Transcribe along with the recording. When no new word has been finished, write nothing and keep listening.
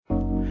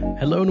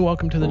Hello and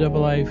welcome to The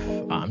Double Life.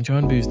 I'm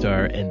John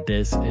Boostar and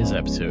this is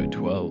episode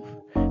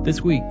 12.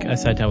 This week I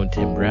sat down with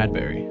Tim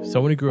Bradbury,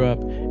 someone who grew up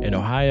in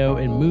Ohio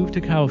and moved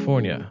to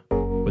California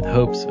with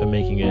hopes of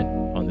making it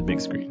on the big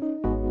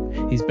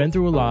screen. He's been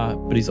through a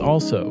lot, but he's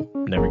also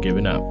never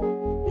given up.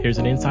 Here's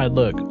an inside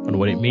look on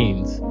what it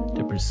means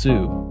to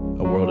pursue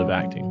a world of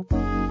acting.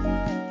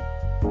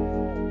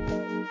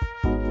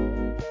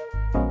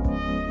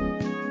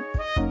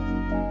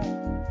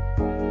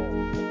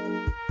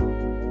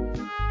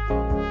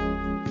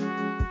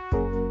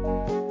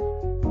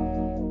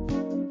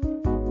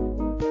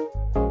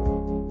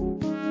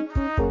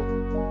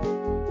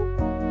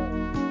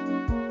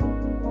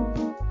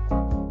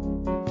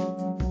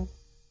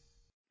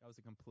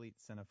 Complete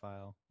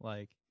cinephile,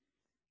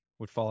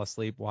 would fall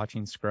asleep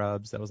watching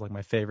Scrubs. That was like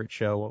my favorite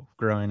show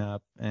growing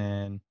up,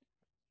 and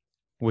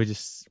was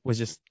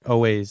just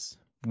always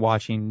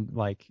watching.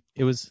 Like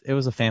it was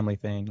a family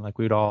thing. Like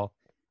we would all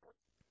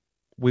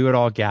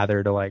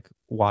gather to like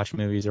watch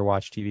movies or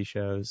watch TV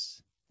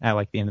shows at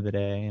like the end of the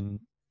day, and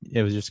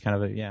it was just kind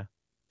of a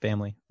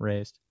family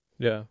raised.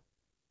 Yeah.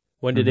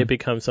 When did it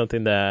become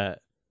something that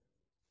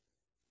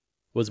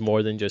was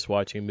more than just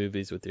watching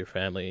movies with your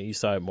family? You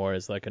saw it more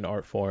as like an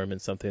art form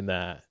and something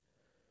that,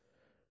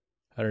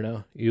 I don't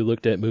know, you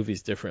looked at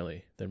movies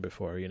differently than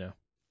before, you know?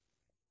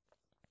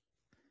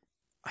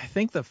 I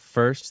think the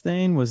first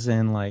thing was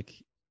in like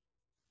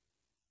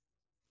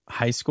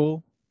high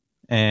school,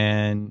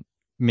 and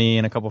me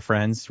and a couple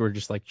friends were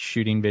just like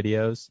shooting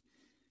videos,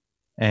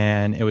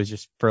 and it was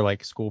just for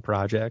like school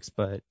projects,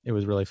 but it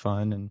was really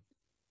fun. And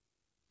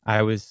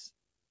I was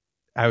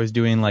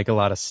doing like a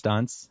lot of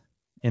stunts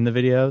in the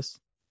videos,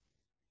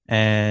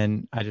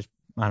 and I don't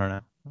know,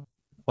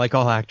 like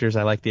all actors,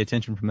 I like the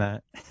attention from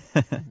that.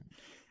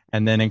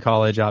 And then in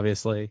college,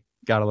 obviously,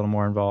 got a little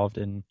more involved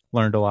and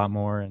learned a lot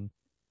more, and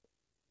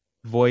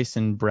voice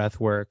and breath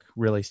work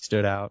really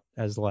stood out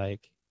as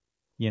like,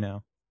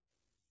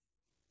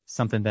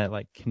 something that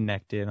like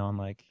connected on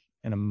like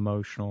an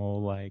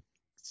emotional, like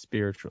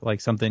spiritual,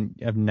 like something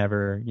I've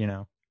never,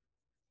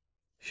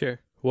 Sure.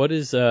 What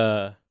does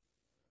that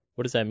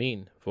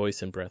mean,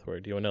 voice and breath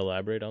work? Do you want to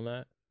elaborate on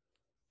that?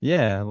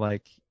 Yeah,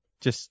 like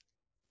just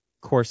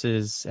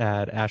courses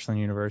at Ashland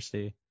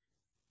University.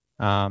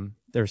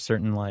 There's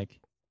certain like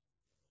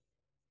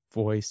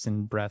voice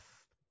and breath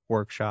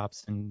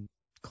workshops and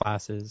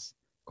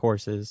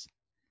courses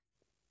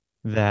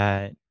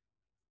that,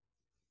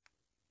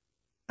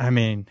 I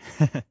mean,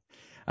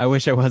 I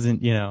wish I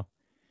wasn't,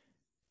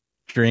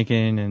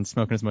 drinking and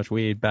smoking as much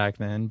weed back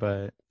then,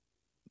 but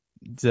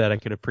so that I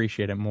could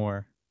appreciate it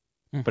more.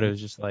 But it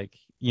was just like,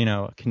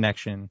 a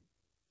connection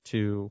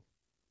to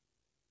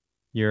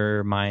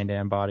your mind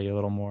and body a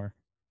little more.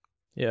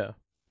 Yeah.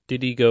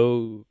 Did he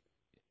go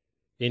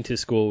into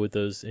school with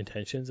those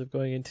intentions of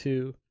going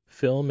into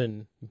film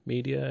and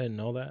media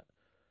and all that?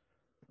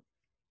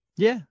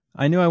 Yeah,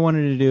 I knew I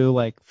wanted to do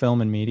like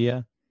film and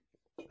media,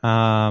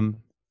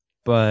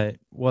 but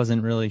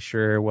wasn't really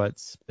sure what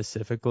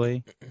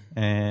specifically.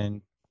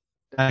 And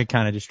I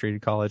kind of just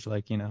treated college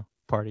like,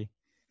 party,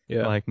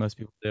 Yeah. like most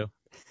people do.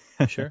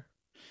 Sure.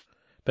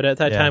 But at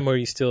that Yeah. time, were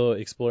you still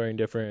exploring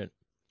different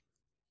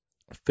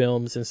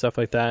films and stuff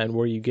like that? And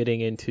were you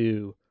getting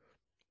into,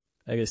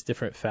 I guess,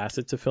 different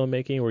facets of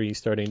filmmaking? Were you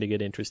starting to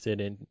get interested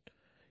in,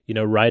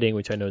 writing,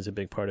 which I know is a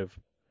big part of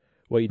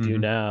what you do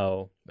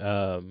now?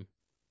 As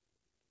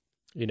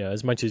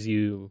much as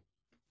you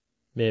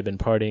may have been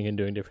partying and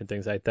doing different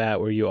things like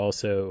that, were you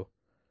also,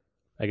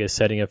 I guess,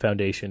 setting a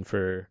foundation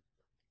for,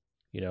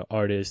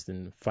 artists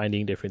and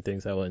finding different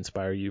things that will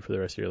inspire you for the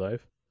rest of your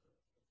life?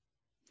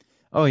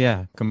 Oh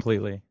yeah,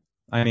 completely.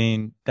 I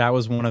mean, that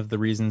was one of the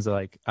reasons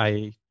like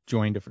I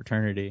joined a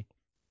fraternity,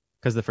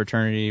 because the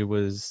fraternity it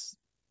was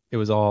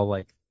all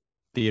like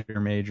theater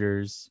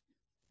majors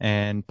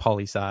and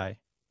poli sci.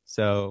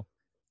 So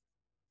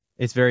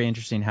it's very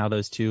interesting how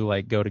those two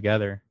like go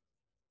together,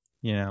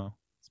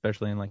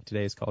 especially in like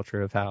today's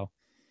culture of how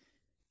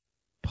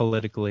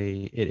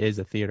politically it is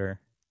a theater,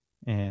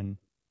 and,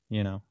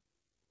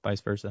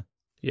 vice versa.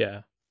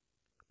 Yeah.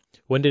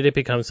 When did it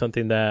become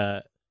something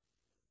that,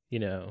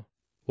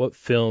 what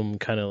film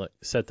kind of like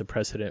set the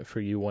precedent for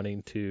you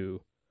wanting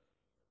to,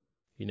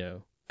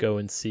 go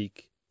and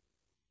seek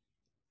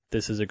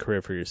this as a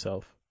career for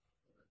yourself?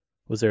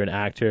 Was there an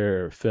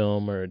actor or a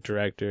film or a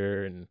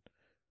director, and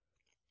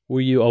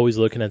were you always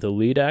looking at the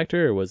lead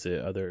actor, or was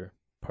it other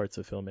parts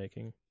of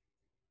filmmaking?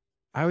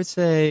 I would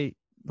say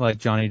like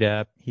Johnny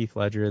Depp, Heath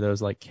Ledger,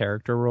 those like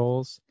character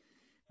roles.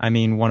 I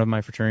mean, one of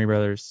my fraternity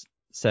brothers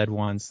said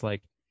once,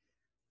 like,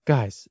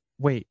 guys,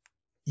 wait,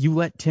 you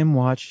let Tim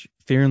watch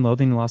Fear and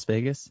Loathing in Las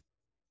Vegas?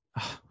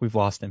 We've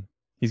lost him.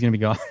 He's gonna be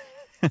gone.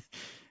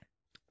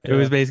 It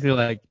was basically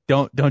like,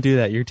 don't do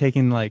that. You're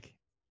taking like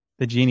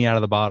the genie out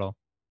of the bottle.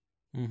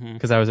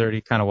 Because I was already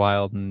kind of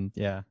wild, and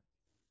yeah.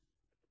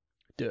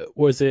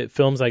 Was it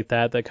films like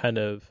that that kind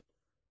of,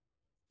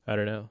 I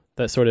don't know,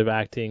 that sort of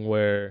acting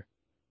where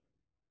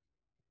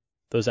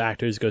those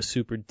actors go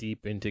super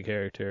deep into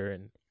character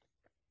and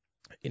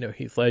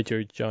Heath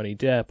Ledger, Johnny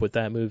Depp with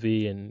that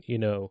movie, and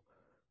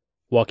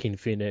Joaquin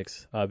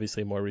Phoenix,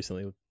 obviously more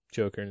recently with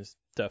Joker and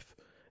stuff,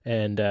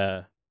 and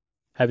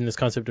having this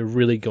concept of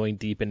really going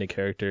deep into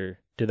character.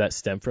 Did that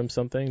stem from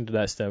something? Did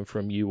that stem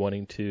from you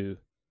wanting to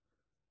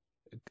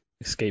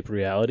escape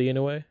reality in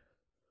a way?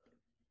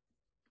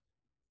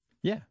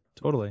 Yeah,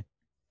 totally.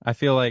 I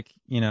feel like,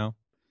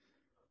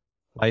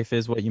 life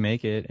is what you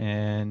make it,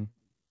 and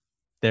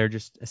they're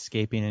just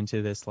escaping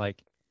into this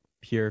like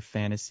pure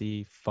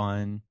fantasy,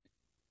 fun,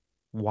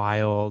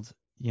 wild,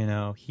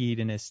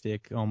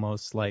 hedonistic,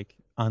 almost like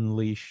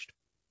unleashed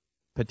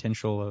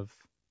potential of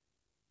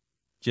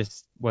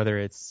just whether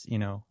it's,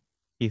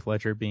 Heath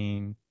Ledger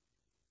being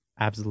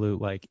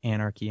absolute like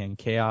anarchy and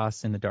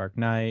chaos in The Dark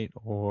Knight,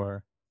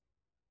 or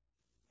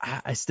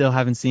I still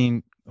haven't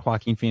seen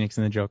Joaquin Phoenix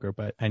in the Joker,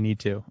 but I need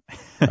to.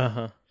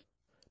 Uh-huh.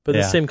 But the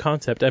Yeah. same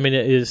concept. I mean,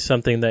 it is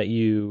something that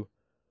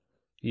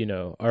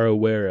are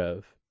aware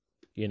of,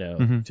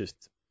 Hmm. just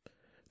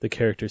the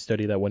character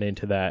study that went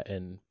into that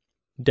and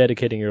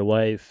dedicating your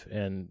life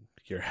and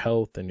your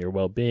health and your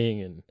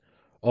well-being and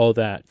all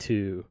that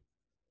to,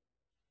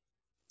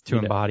 To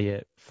you know, embody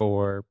it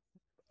for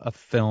a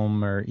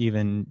film, or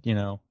even,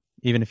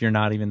 even if you're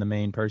not even the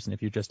main person,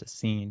 if you're just a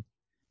scene.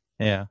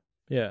 Yeah.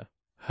 yeah.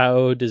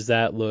 How does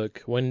that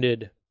look?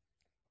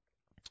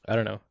 I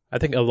don't know. I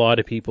think a lot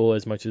of people,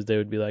 as much as they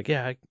would be like,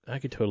 yeah, I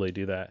could totally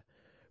do that.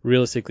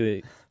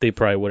 Realistically, they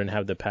probably wouldn't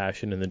have the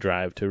passion and the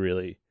drive to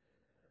really,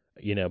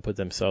 put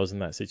themselves in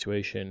that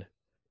situation.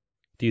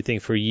 Do you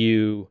think for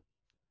you,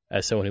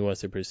 as someone who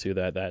wants to pursue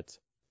that, that's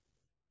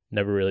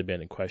never really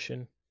been in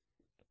question?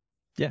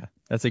 Yeah,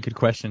 that's a good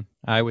question.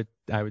 I would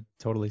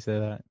totally say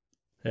that.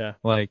 Yeah.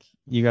 Like,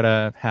 you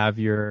gotta have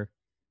your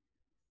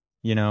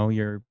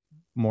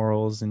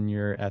morals and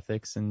your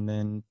ethics, and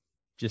then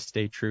just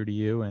stay true to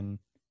you and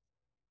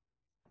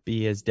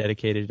be as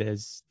dedicated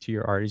as to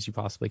your art as you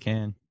possibly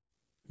can.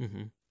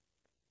 hmm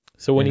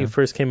So when you Yeah.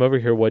 first came over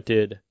here, what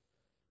did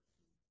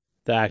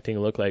the acting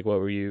look like?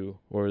 What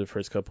were the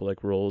first couple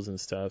like roles and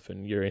stuff,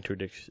 and your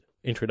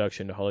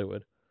introduction to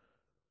Hollywood?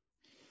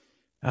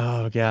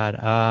 Oh God.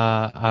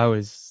 I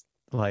was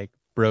like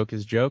broke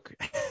as joke.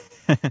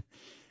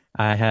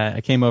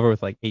 I came over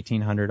with like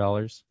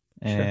 $1,800,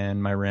 Sure.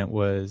 and my rent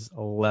was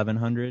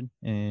 1,100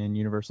 in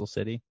Universal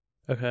City.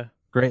 Okay.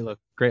 Great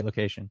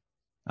location.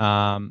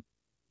 Um,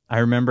 I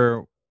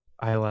remember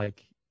I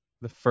like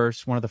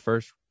one of the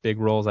first big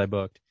roles I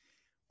booked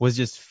was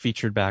just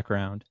featured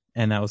background,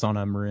 and that was on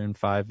a Maroon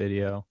 5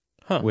 video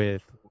Huh.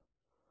 with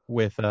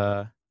with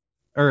or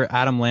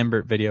Adam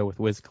Lambert video with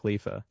Wiz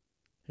Khalifa.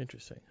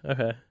 Interesting.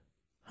 Okay.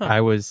 Huh.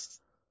 I was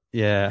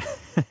Yeah.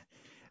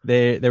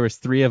 There was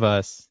three of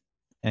us,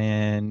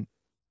 and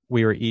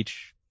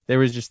there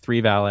was just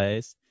three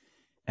valets,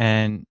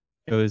 and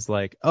it was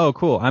like, oh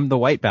cool, I'm the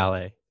white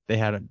valet. They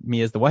had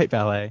me as the white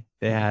valet.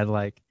 They hmm had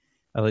like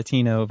a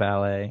Latino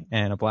valet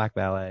and a black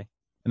valet,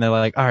 and they're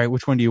like, all right,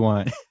 which one do you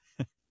want?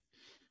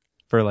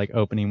 For like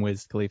opening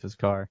Wiz Khalifa's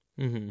car.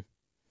 hmm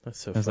That's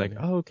so I was like,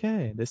 funny. oh,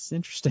 okay, this is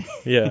interesting.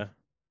 Yeah.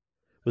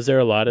 Was there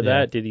a lot of Yeah.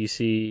 that? Did you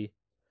see?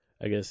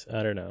 I guess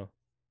I don't know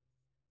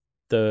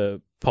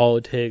the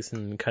politics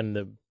and kind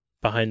of the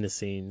behind the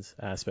scenes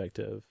aspect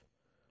of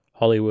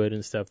Hollywood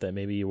and stuff that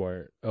maybe you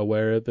weren't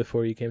aware of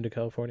before you came to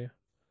California?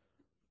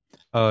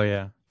 Oh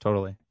yeah,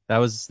 totally. That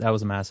was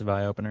a massive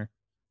eye opener.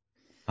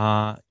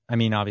 I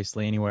mean,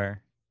 obviously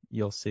anywhere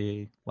you'll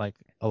see like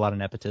a lot of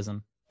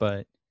nepotism,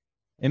 but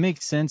it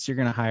makes sense. You're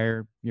gonna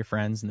hire your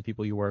friends and the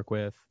people you work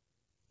with,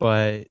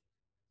 but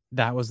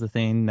that was the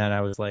thing that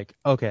I was like,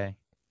 okay,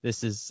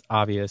 this is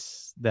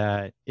obvious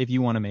that if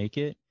you want to make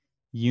it,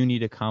 you need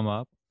to come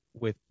up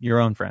with your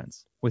own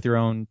friends, with your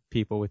own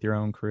people, with your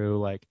own crew.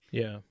 Like,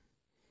 Yeah.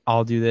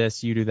 I'll do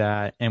this, you do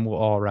that, and we'll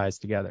all rise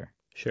together.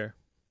 Sure.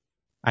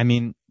 I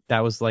mean,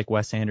 that was like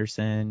Wes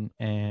Anderson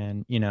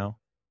and, Yeah.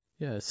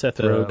 Seth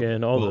the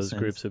Rogen, all those Wilsons.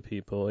 groups of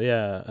people.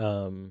 Yeah.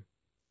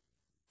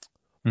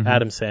 Hmm.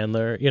 Adam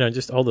Sandler.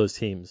 Just all those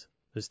teams.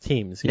 Those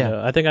teams.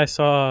 Yeah, I think I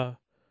saw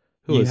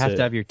who you was have to it?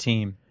 have your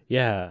team.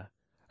 Yeah.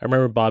 I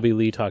remember Bobby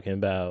Lee talking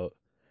about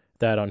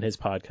that on his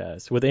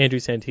podcast with Andrew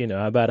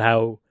Santino about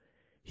how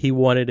he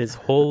wanted his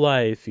whole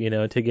life,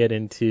 to get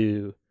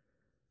into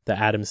the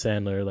Adam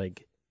Sandler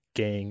like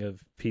gang of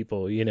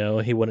people,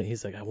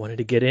 he's like, I wanted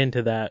to get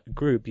into that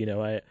group,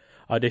 I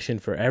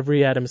auditioned for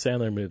every Adam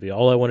Sandler movie.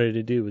 All I wanted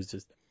to do was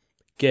just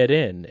get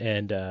in.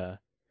 And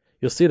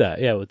you'll see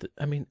that, yeah,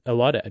 I mean, a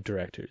lot of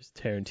directors,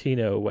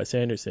 Tarantino, Wes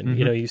Anderson,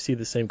 Hmm. you see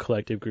the same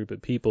collective group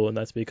of people, and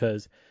that's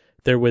because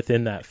they're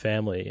within that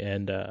family.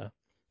 And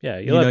yeah,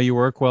 you'll have You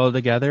work well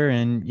together,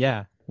 and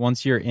yeah,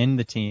 once you're in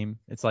the team,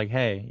 it's like,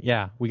 hey,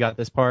 yeah, we got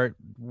this part.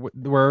 We're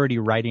already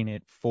writing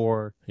it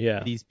for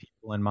yeah. these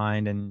people in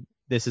mind, and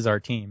this is our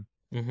team.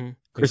 Christopher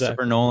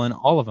Exactly. Nolan,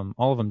 all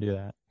of them do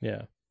that.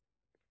 Yeah.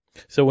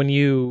 So when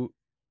you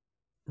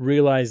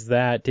realized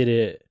that, did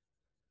it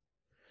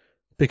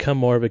become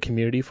more of a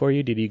community for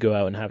you? Did you go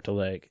out and have to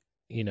like,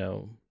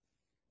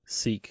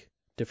 seek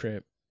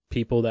different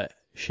people that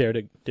shared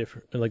a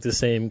different, like the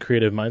same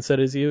creative mindset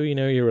as you?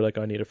 You were like,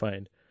 oh, I need to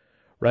find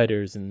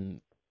writers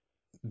and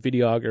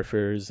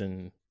videographers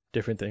and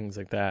different things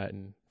like that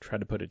and try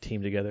to put a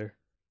team together?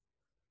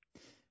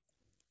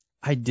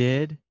 I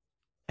did,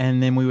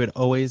 and then we would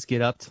always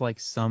get up to like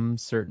some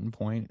certain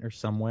point or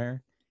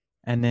somewhere,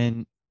 and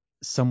then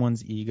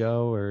someone's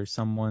ego or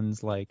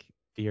someone's like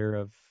fear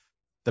of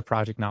the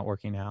project not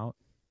working out,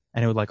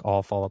 and it would like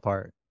all fall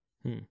apart.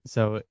 Hmm.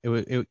 So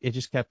it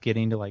just kept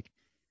getting to like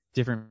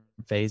different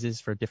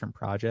phases for different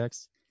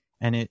projects,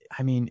 and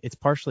I mean it's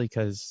partially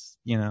because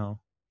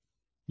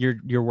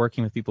you're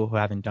working with people who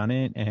haven't done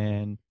it,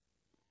 and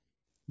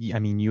I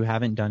mean you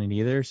haven't done it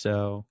either,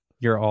 so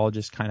you're all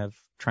just kind of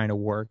trying to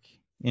work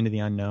into the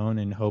unknown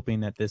and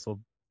hoping that this will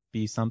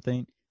be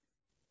something.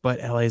 But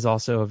LA is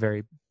also a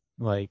very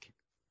like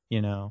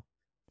you know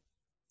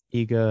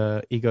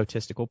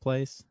egotistical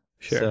place,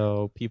 Sure.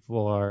 so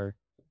people are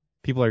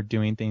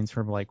doing things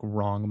from like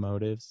wrong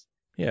motives,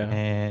 Yeah.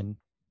 and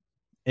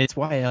it's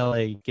why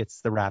LA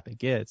gets the rap it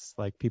gets.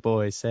 Like people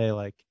always say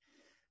like,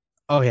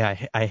 oh yeah,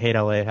 I hate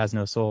LA, it has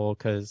no soul,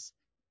 because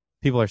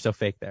people are so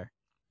fake there,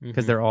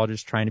 because Mhm. they're all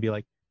just trying to be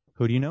like,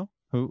 who do you know,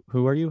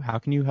 who are you, how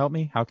can you help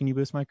me, how can you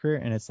boost my career,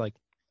 and it's like,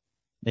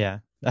 yeah,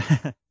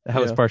 that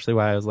was Yeah. partially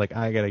why I was like,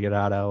 I gotta get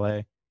out of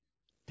LA.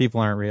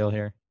 People aren't real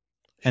here,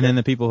 and then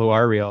Sure. the people who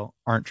are real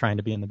aren't trying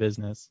to be in the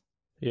business.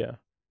 Yeah.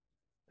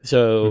 Hmm.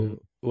 So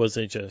was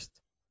it just,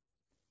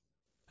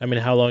 I mean,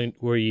 how long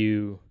were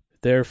you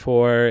there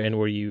for, and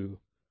were you,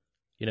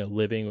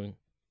 living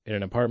in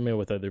an apartment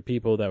with other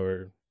people that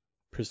were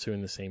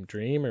pursuing the same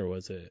dream, or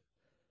was it?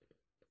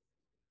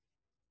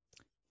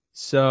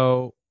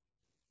 So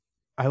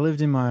I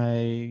lived in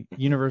my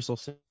Universal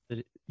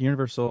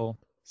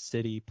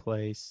City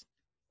place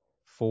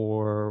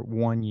for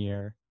 1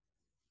 year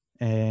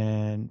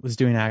and was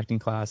doing acting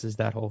classes,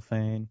 that whole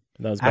thing.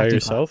 That was by Acting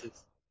yourself?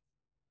 classes.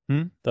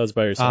 Hmm? That was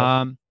by yourself?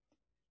 Um,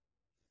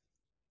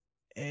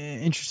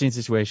 Interesting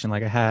situation.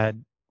 Like I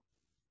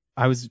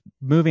was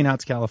moving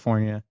out to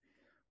California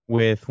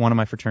with one of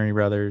my fraternity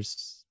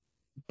brothers,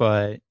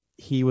 but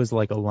he was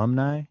like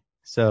alumni.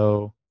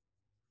 So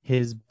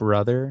his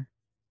brother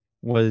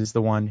was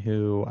the one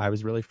who I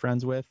was really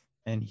friends with,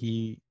 and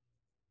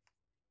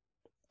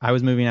I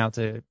was moving out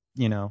to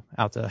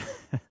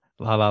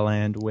La La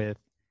Land with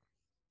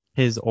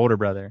his older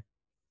brother,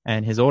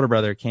 and his older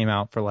brother came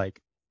out for like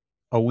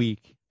a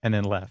week and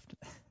then left.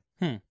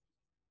 Hmm.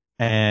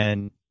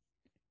 And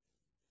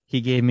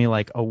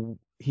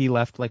he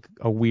left like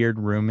a weird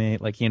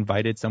roommate, like he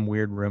invited some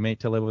weird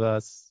roommate to live with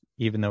us,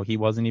 even though he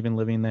wasn't even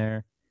living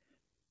there.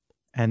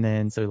 And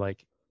then so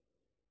like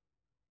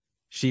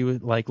she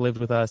would like lived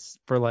with us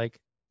for like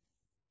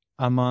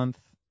a month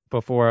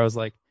before I was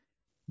like,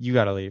 you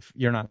gotta leave.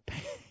 You're not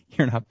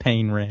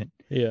paying rent,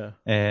 Yeah.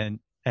 and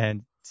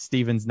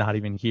Steven's not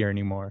even here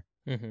anymore.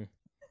 Mhm.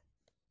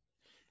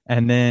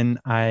 And then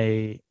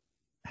I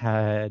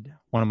had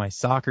one of my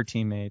soccer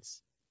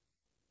teammates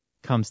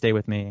come stay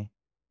with me,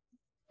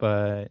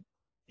 but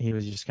he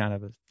was just kind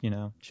of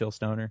a, chill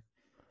stoner.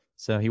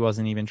 So he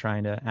wasn't even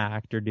trying to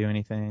act or do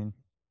anything.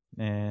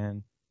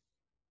 And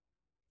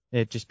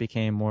it just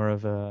became more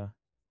of a,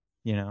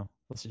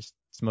 let's just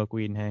smoke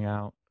weed and hang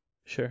out,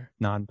 Sure.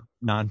 non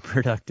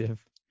productive.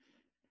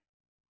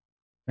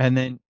 And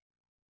then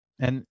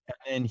and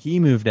then he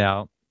moved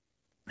out,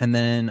 and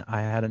then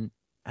I had an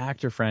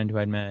actor friend who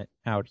I'd met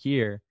out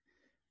here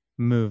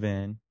move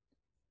in,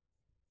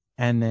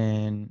 and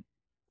then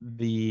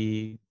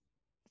the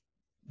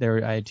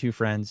I had two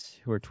friends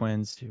who were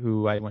twins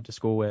who I went to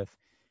school with,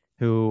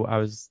 who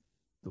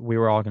we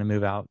were all going to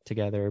move out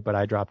together, but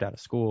I dropped out of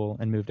school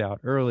and moved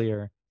out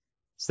earlier.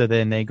 So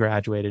then they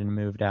graduated and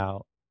moved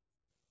out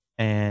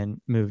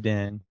and moved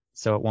in.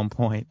 So at one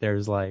point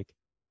there's like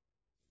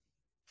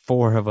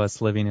four of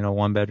us living in a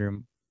one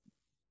bedroom.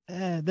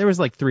 There was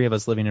like three of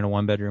us living in a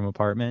one bedroom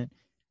apartment.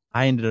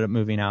 I ended up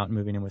moving out and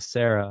moving in with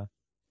Sarah,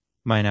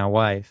 my now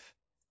wife,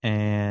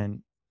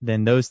 and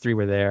then those three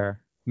were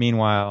there.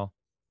 Meanwhile,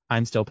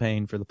 I'm still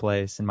paying for the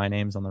place and my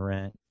name's on the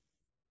rent,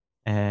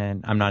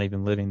 and I'm not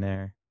even living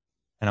there.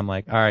 And I'm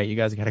like, all right, you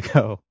guys gotta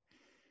go.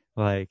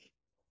 Like,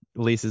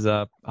 lease is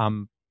up.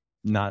 I'm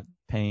not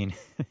paying.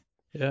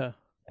 Yeah.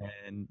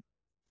 And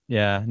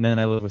yeah, and then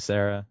I live with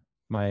Sarah,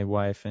 my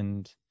wife,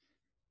 and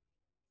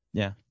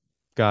yeah,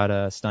 got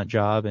a stunt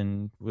job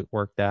and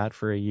worked that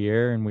for a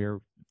year, and we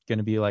were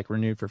gonna be like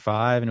renewed for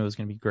 5, and it was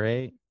gonna be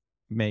great,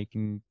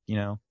 making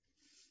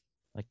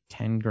like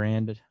 10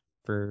 grand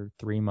for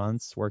 3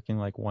 months, working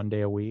like 1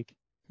 day a week.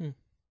 Hmm.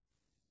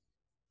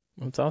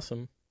 That's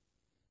awesome.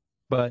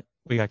 But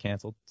we got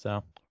canceled,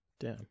 so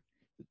Damn.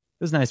 it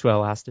was nice while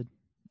it lasted.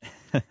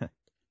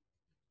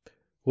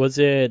 Was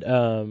it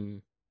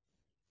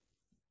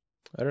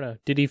I don't know.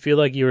 Did you feel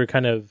like you were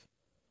kind of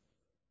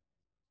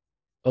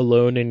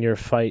alone in your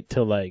fight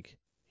to like,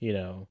 you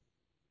know,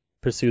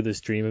 pursue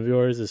this dream of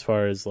yours as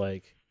far as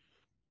like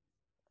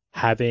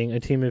having a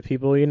team of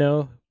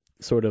people,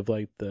 sort of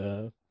like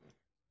the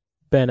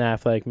Ben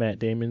Affleck, Matt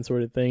Damon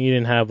sort of thing. You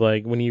didn't have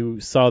like when you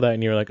saw that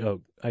and you were like,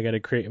 oh, I got to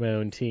create my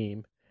own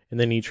team, and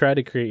then you tried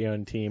to create your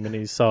own team and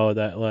you saw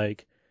that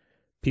like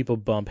people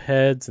bump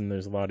heads and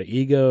there's a lot of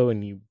ego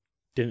and you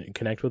didn't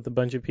connect with a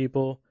bunch of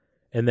people?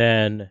 And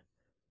then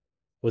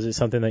was it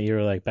something that you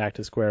were like back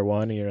to square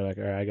one and you're like,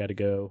 all right, I got to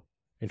go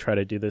and try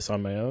to do this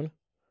on my own?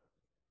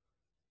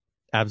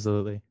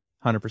 Absolutely.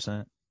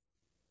 100%.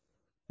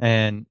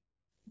 And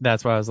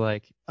that's why I was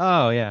like,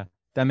 oh, yeah,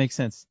 that makes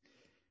sense.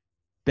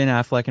 Ben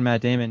Affleck and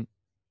Matt Damon,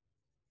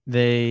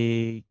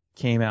 they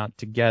came out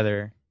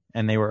together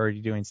and they were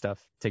already doing stuff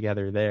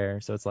together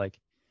there. So it's like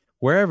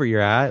wherever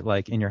you're at,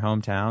 like in your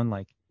hometown,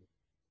 like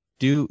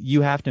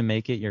you have to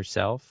make it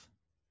yourself,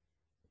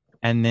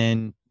 and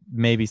then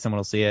maybe someone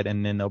will see it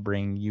and then they'll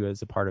bring you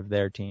as a part of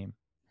their team,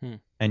 Hmm.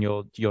 and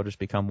you'll just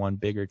become one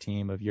bigger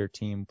team of your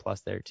team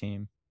plus their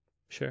team,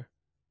 Sure.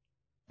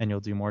 and you'll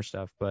do more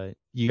stuff. But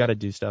you got to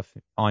do stuff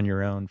on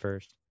your own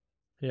first.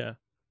 Yeah,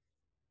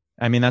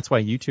 I mean, that's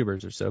why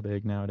YouTubers are so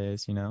big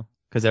nowadays,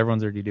 because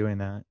everyone's already doing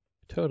that.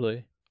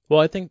 totally. Well,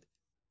 I think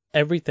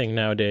everything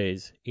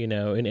nowadays, in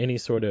any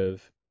sort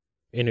of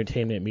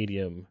entertainment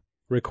medium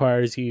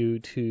requires you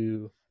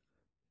to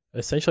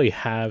essentially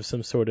have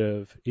some sort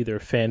of either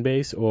fan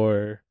base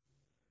or,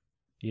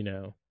 you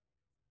know,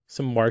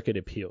 some market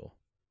appeal.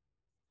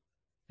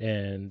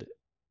 And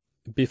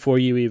before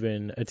you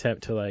even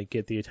attempt to like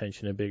get the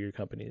attention of bigger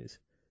companies.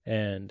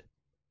 And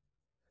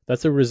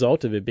that's a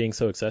result of it being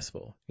so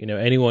accessible.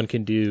 Anyone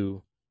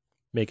can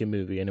make a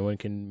movie, anyone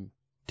can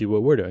do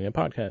what we're doing, a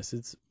podcast.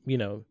 It's,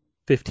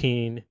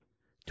 15,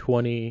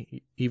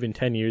 20, even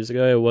 10 years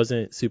ago, it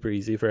wasn't super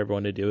easy for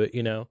everyone to do it.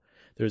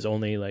 There's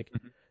only like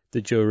Mhm.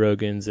 the Joe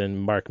Rogans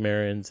and Mark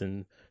Marons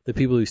and the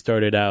people who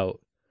started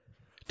out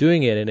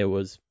doing it, and it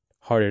was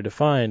harder to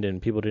find,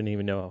 and people didn't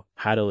even know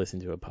how to listen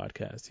to a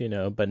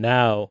podcast. But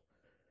now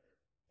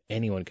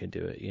anyone can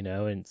do it.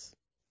 And it's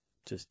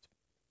just,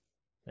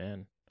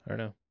 man, I don't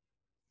know.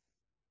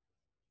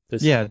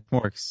 This, Yeah,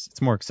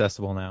 it's more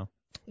accessible now.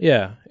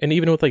 yeah, and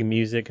even with like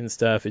music and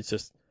stuff, it's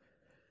just,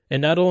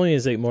 and not only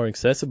is it more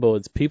accessible,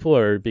 it's people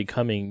are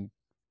becoming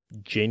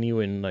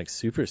genuine like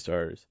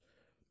superstars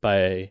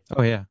by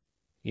Oh yeah,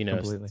 s-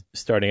 completely.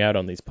 starting out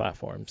on these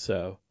platforms.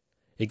 So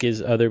it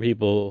gives other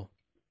people,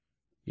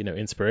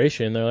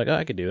 inspiration. They're like, oh,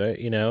 I could do that,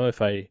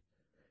 if I,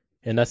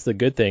 and that's the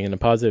good thing and the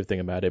positive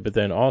thing about it. But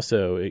then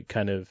also it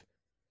kind of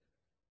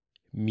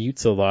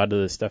mutes a lot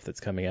of the stuff that's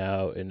coming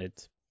out, and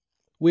it's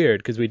weird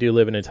because we do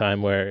live in a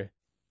time where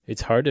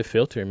it's hard to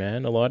filter,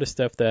 man. A lot of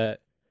stuff that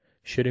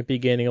shouldn't be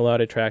gaining a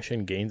lot of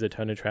traction gains a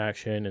ton of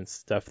traction, and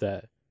stuff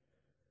that,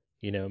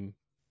 you know,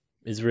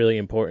 is really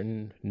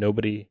important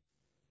nobody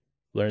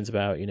learns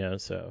about.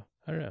 So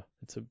I don't know.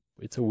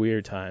 It's a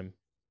weird time.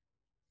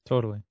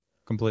 Totally,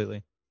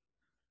 completely.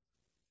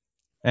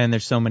 And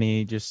there's so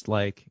many just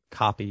like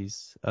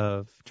copies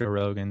of Joe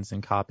Rogan's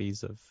and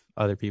copies of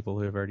other people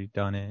who have already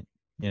done it.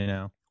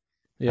 I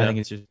Yeah, think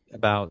it's just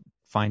about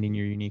finding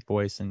your unique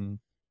voice and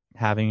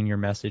having your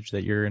message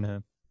that you're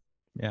gonna,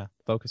 yeah,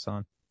 focus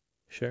on.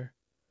 sure.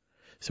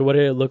 So what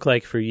did it look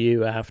like for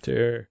you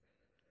after?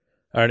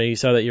 I don't know. You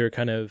saw that you were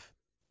kind of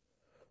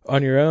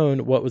on your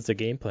own. What was the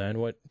game plan?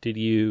 What did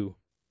you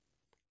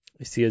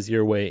see as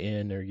your way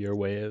in or your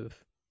way of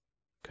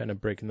kind of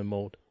breaking the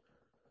mold?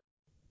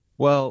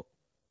 Well,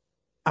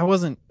 I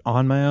wasn't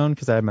on my own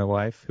because I had my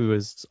wife who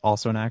is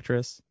also an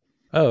actress.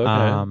 Oh, okay.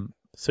 Um,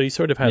 So you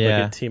sort of had like a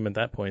yeah, team at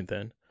that point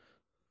then.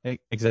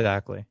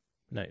 exactly.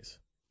 Nice.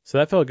 So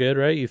that felt good,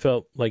 right? You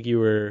felt like you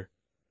were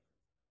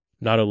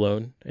not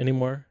alone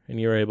anymore and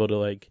you were able to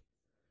like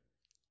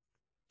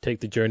take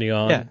the journey Yeah,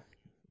 on.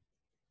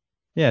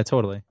 yeah,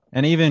 totally.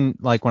 And even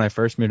like when I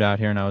first moved out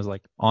here and I was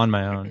like on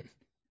my own,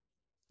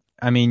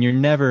 I mean, you're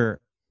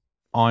never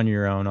on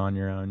your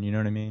own. You know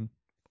what I mean?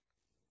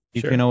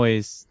 You can Sure.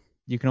 always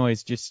you can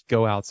always just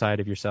go outside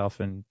of yourself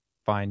and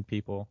find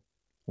people,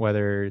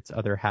 whether it's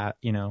other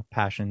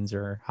passions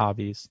or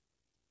hobbies.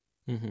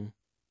 hmm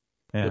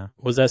Yeah.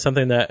 Was that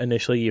something that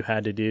initially you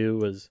had to do?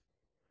 Was,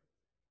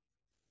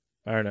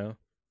 I don't know.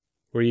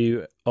 Were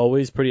you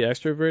always pretty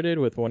extroverted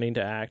with wanting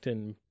to act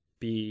and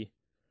be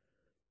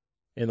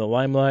in the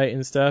limelight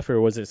and stuff,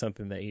 or was it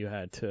something that you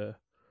had to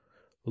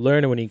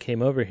learn when you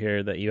came over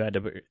here that you had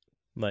to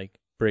like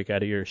break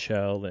out of your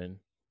shell and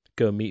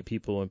go meet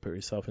people and put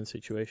yourself in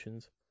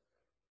situations?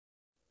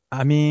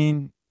 I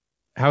mean,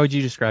 how would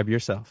you describe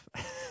yourself?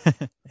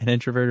 An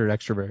introvert or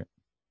extrovert?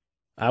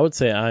 I would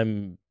say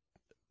I'm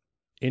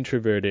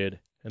introverted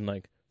and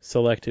like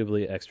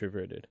selectively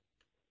extroverted.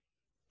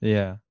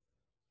 Yeah.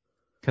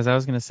 Because I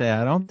was gonna say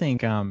I don't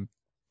think I'm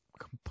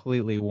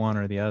completely one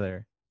or the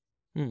other.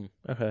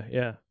 Okay,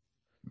 yeah.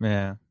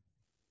 Yeah.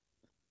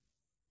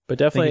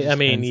 But I think it definitely, I just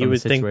mean, depends you on the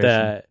would think situation.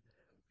 that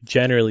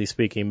generally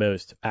speaking,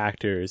 most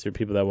actors or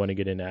people that want to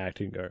get into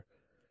acting are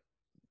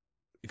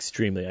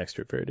extremely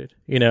extroverted.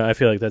 I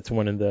feel like that's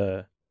one of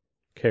the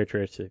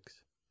characteristics,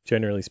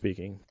 generally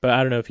speaking. But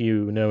I don't know if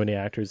you know any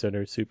actors that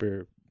are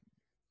super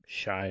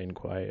shy and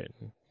quiet.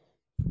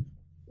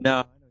 No,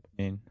 I know what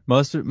you mean.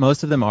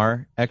 Most of them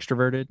are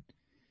extroverted,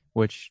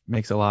 which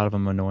makes a lot of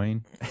them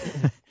annoying.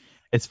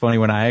 It's funny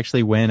when I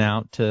actually went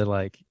out to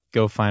like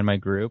go find my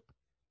group,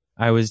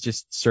 I was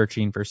just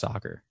searching for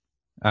soccer.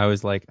 I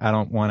was like, I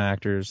don't want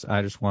actors.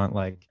 I just want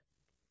like,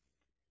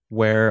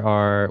 where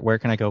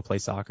can I go play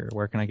soccer?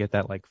 Where can I get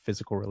that like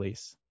physical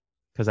release?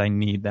 Because I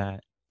need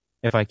that.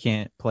 If I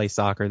can't play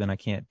soccer, then I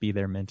can't be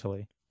there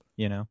mentally,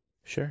 you know?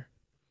 Sure.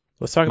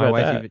 Let's talk My about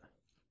wife that. even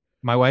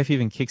my wife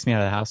even kicks me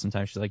out of the house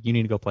sometimes. She's like, you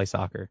need to go play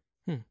soccer.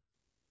 Hmm.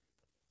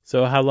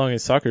 So how long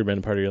has soccer been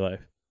a part of your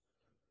life?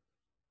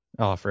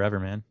 Oh, forever,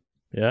 man.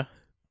 Yeah.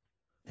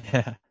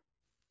 Yeah.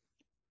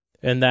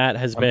 And that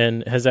has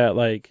that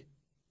like,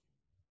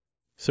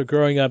 so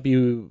growing up,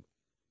 you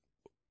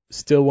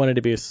still wanted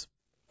to be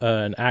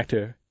an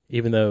actor,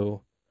 even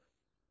though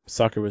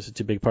soccer was such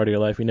a big part of your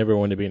life. You never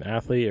wanted to be an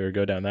athlete or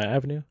go down that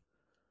avenue?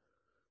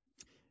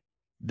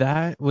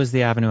 That was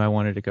the avenue I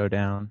wanted to go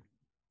down.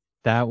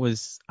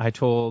 I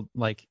told,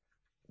 like,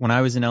 when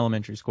I was in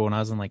elementary school, when I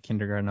was in like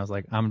kindergarten, I was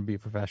like, I'm going to be a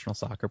professional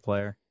soccer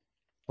player.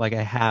 Like,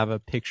 I have a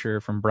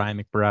picture from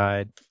Brian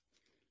McBride,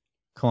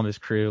 Columbus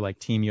Crew, like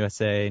Team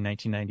USA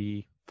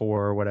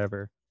 1994 or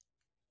whatever,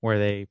 where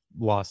they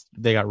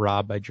got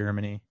robbed by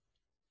Germany.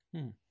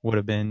 Hmm. Would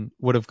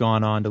have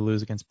gone on to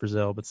lose against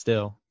Brazil, but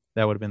still,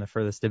 that would have been the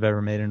furthest they've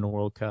ever made it in a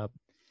World Cup.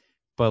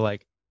 But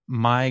like,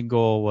 my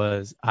goal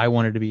was I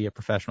wanted to be a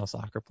professional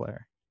soccer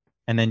player.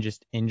 And then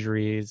just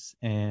injuries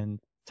and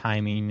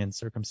timing and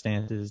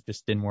circumstances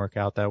just didn't work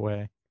out that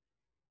way.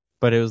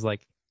 But it was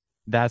like,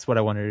 that's what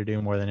I wanted to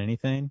do more than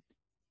anything.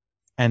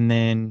 And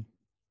then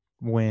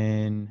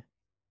when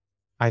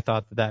I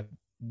thought that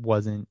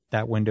wasn't,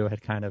 that window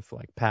had kind of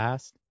like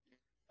passed,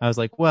 I was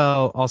like,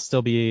 well, I'll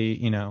still be,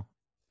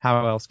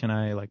 how else can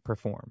I like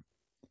perform?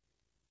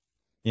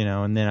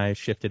 And then I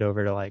shifted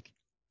over to like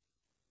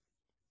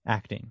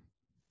acting.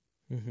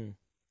 Hmm.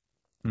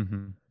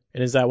 Hmm.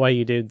 And is that why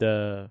you did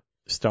the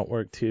stunt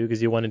work too?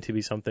 Because you wanted to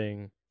be something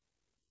more,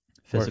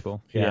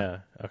 Physical. Yeah. yeah,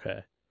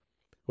 okay.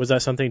 Was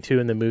that something too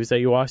in the movies that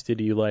you watched? Did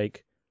you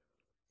like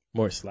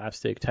more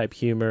slapstick type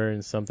humor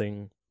and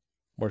something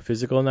more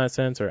physical in that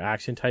sense, or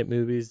action type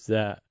movies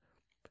that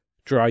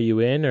draw you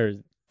in, or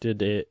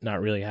did it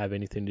not really have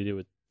anything to do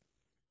with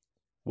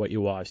what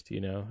you watched,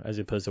 as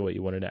opposed to what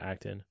you wanted to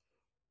act in?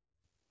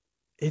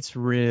 It's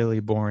really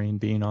boring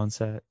being on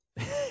set.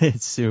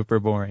 It's super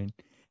boring.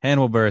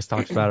 Hannibal Buress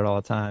talks about it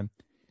all the time.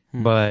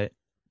 Hmm. But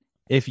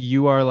if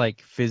you are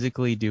like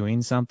physically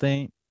doing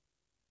something,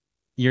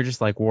 you're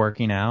just like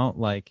working out.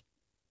 Like,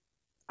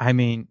 I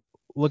mean,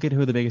 look at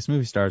who the biggest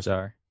movie stars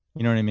are.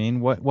 You know what I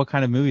mean? What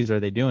kind of movies are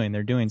they doing?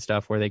 They're doing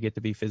stuff where they get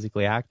to be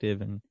physically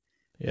active and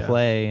Yeah.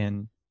 play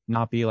and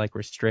not be like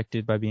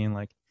restricted by being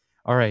like,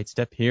 all right,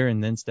 step here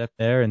and then step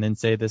there and then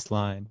say this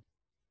line.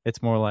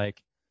 It's more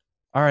like,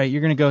 all right,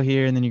 you're gonna go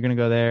here and then you're gonna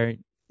go there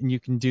and you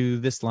can do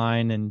this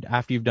line and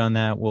after you've done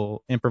that,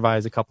 we'll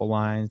improvise a couple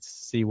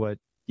lines,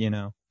 you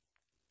know,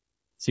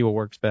 see what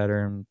works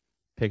better and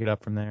pick it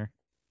up from there.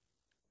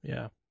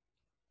 Yeah.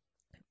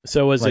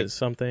 So was Like, it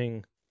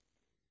something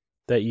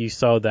that you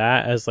saw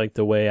that as like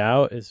the way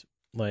out? Is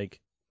like,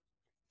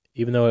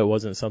 even though it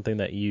wasn't something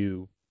that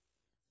you,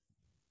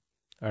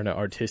 I don't know,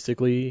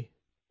 artistically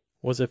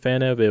was a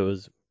fan of, it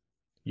was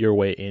your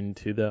way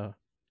into the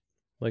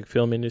like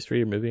film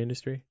industry or movie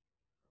industry?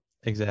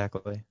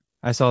 exactly.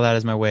 I saw that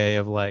as my way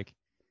of like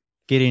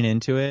getting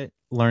into it,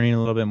 learning a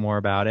little bit more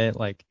about it,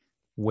 like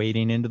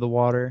wading into the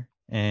water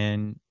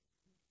and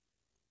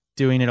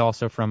doing it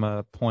also from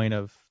a point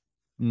of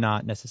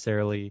not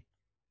necessarily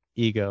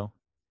ego,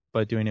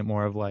 but doing it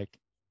more of like,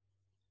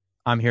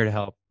 I'm here to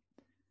help.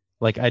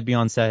 Like, I'd be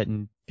on set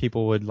and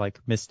people would like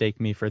mistake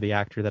me for the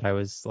actor that I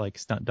was like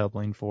stunt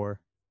doubling for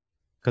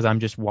because I'm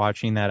just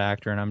watching that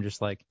actor and I'm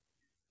just like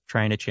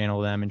trying to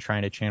channel them and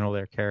trying to channel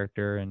their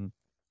character and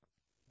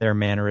their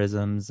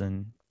mannerisms.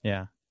 And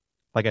yeah,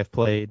 like I've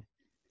played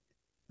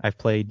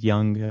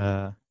young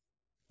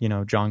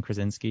John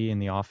Krasinski in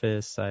The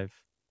Office. I've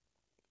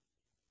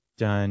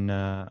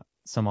done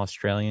some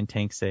Australian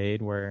Tank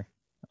Aid where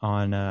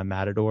on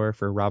Matador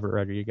for Robert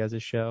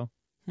Rodriguez's show.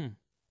 Hmm.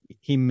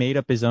 He made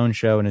up his own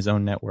show and his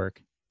own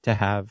network to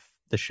have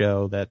the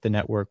show that the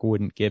network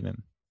wouldn't give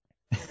him.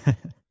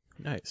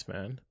 Nice,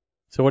 man.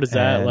 So what is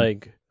that And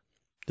like?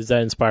 Does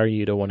that inspire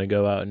you to want to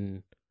go out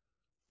and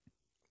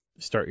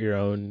start your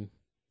own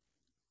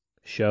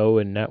show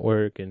and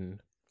network?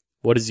 And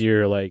what does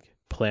your like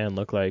plan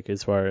look like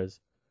as far as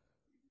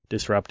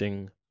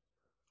disrupting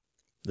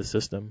the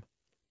system?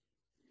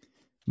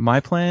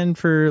 my plan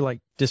for like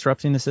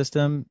disrupting the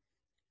system,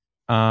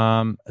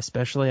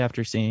 especially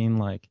after seeing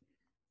like,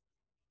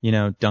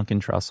 Duncan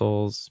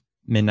Trussell's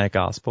Midnight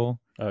Gospel,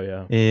 Oh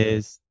yeah.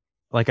 is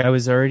like I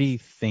was already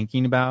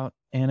thinking about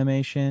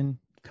animation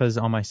because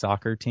on my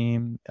soccer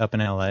team up in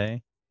LA,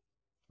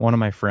 one of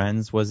my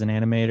friends was an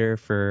animator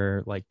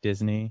for like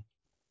Disney,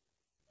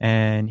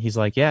 and he's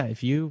like, yeah,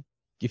 if you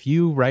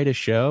write a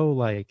show,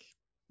 like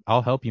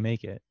I'll help you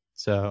make it.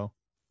 So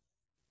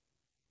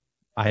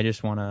I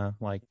just want to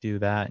like do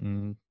that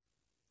and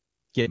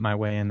get my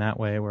way in that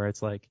way where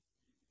it's like,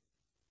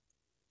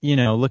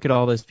 look at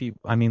all those people.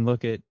 I mean,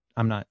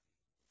 I'm not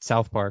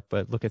South Park,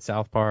 but look at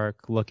South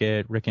Park, look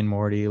at Rick and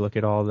Morty, look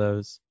at all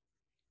those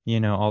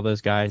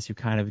guys who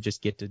kind of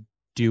just get to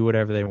do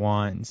whatever they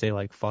want and say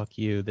like, fuck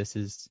you, this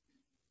is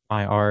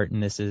my art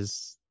and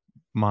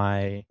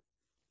my,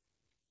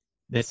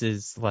 this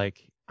is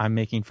like, I'm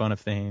making fun of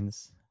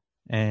things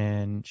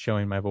and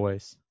showing my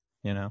voice,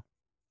 you know,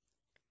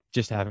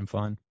 just having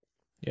fun.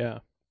 Yeah.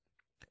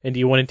 And do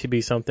you want it to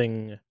be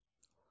something,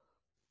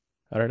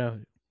 I don't know,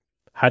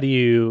 how do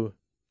you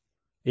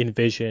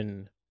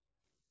envision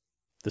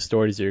the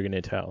stories that you're going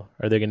to tell?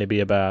 Are they going to be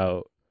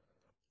about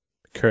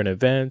current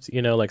events,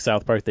 like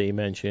South Park that you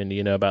mentioned,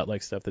 about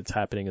like stuff that's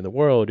happening in the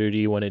world, or do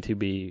you want it to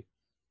be,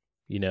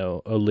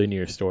 a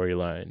linear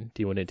storyline?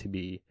 Do you want it to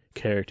be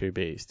character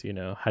based?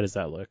 How does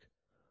that look?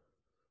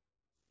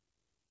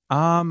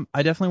 I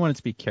definitely want it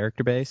to be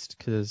character based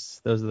because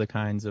those are the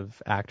kinds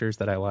of actors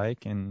that I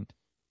like. And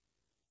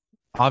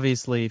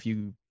obviously, if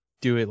you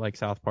do it like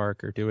South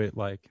Park or do it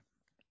like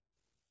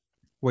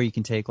where you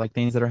can take like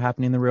things that are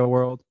happening in the real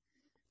world,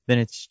 then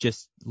it's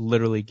just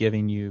literally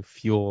giving you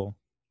fuel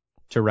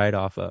to write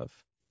off of.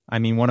 I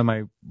mean, one of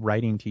my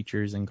writing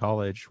teachers in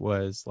college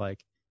was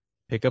like,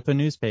 pick up a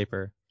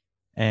newspaper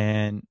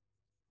and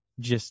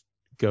just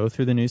go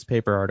through the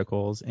newspaper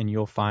articles and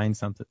you'll find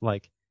something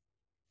like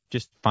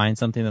just find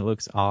something that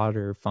looks odd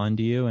or fun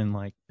to you and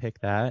like pick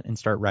that and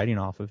start writing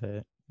off of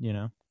it, you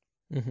know?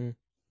 hmm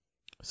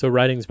So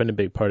writing's been a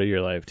big part of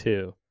your life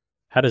too.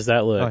 How does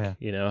that Oh look?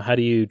 yeah. How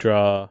do you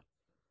draw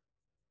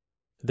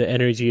the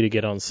energy to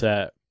get on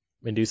set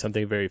and do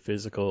something very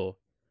physical,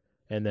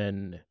 and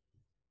then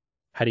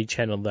how do you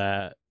channel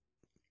that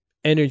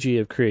energy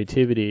of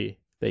creativity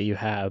that you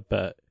have,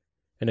 but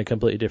in a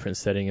completely different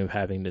setting of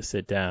having to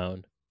sit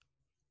down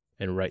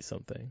and write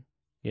something?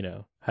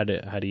 How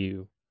do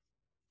you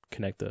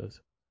connect those?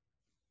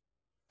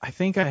 I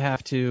think I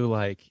have to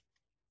like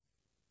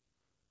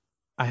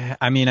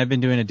I mean I've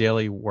been doing a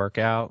daily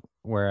workout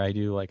where I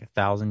do like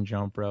 1,000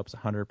 jump ropes,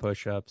 100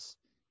 push-ups,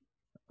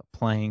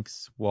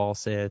 planks, wall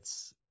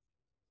sits,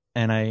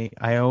 and I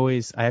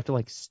have to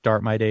like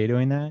start my day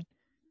doing that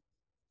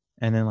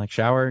and then like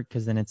shower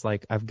because then it's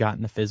like I've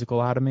gotten the physical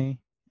out of me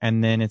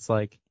and then it's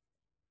like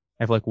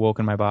I've like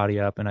woken my body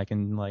up and I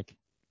can like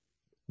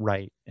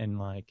write and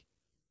like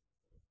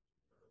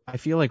I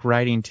feel like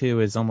writing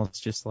too is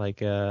almost just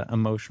like a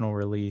emotional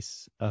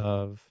release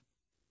of,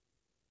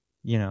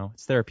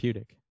 it's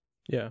therapeutic.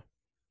 Yeah.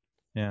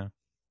 Yeah.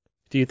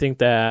 Do you think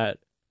that,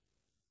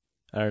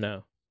 I don't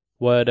know,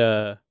 what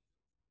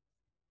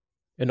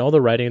in all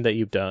the writing that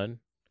you've done,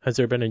 has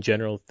there been a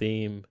general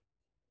theme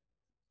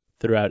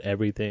throughout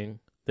everything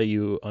that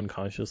you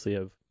unconsciously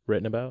have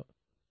written about?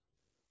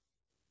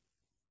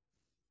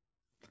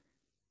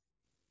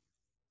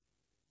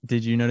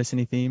 Did you notice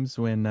any themes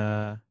when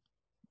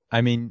I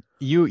mean,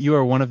 you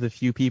are one of the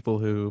few people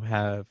who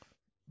have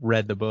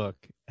read the book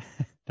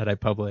that I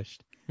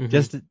published hmm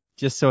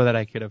just so that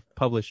I could have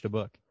published a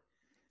book.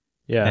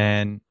 Yeah,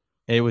 And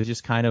it was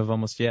just kind of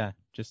almost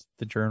just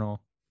the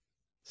journal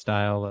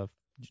style of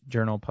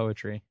journal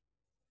poetry.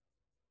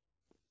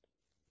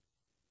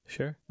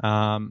 sure.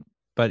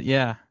 But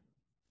yeah,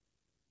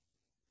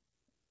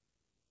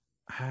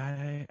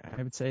 I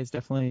would say it's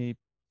definitely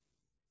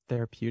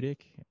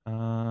therapeutic. I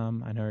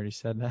already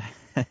said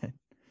that.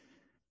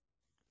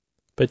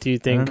 But do you I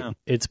don't think know.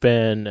 it's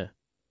been,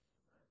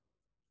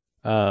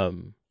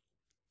 um,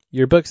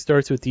 your book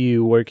starts with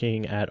you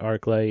working at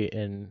ArcLight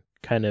and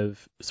kind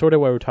of sort of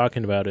what we're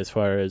talking about as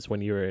far as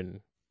when you were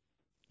in,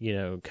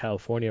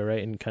 California,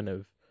 right? And kind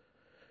of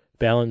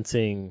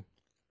balancing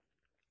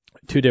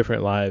two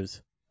different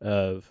lives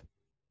of,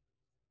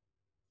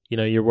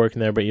 you're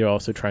working there, but you're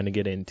also trying to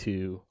get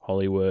into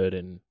Hollywood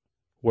and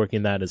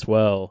working that as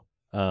well.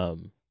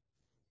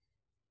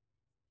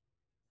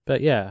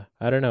 But yeah,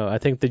 I don't know. I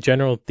think the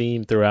general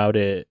theme throughout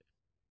it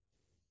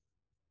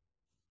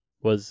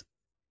was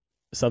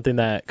something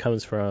that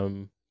comes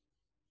from,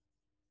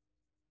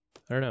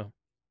 I don't know.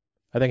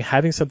 I think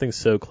having something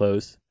so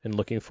close and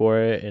looking for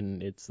it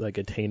and it's like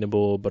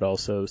attainable but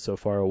also so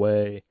far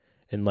away,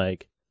 and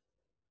like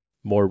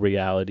more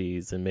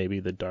realities and maybe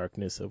the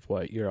darkness of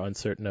what you're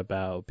uncertain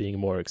about being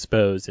more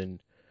exposed and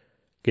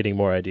getting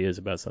more ideas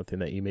about something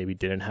that you maybe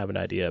didn't have an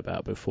idea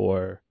about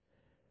before.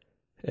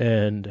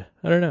 And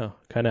I don't know,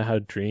 kind of how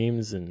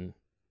dreams and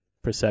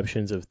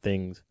perceptions of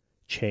things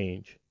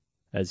change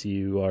as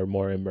you are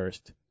more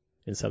immersed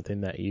in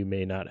something that you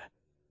may not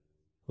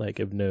like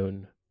have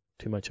known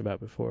too much about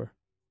before.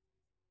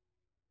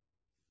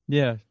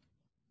 Yeah,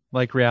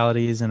 like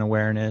realities and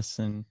awareness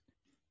and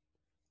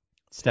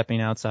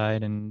stepping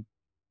outside and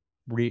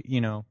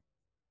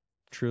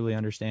truly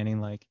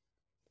understanding like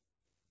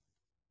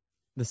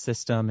the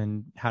system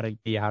and how to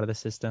be out of the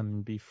system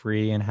and be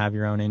free and have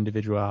your own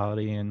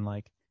individuality and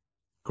like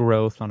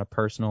growth on a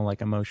personal,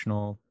 like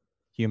emotional,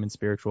 human,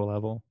 spiritual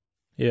level.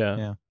 Yeah.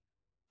 Yeah.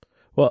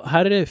 Well,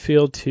 how did it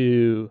feel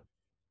to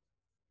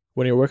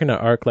when you're working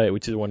at ArcLight,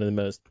 which is one of the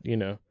most,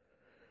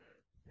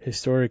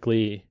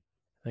 historically,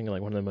 I think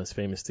like one of the most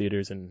famous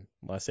theaters in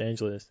Los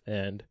Angeles,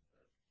 and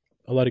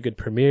a lot of good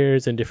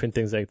premieres and different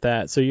things like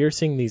that. So you're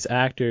seeing these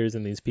actors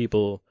and these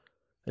people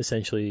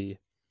essentially,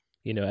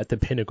 at the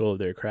pinnacle of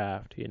their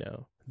craft,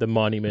 the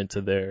monument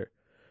of their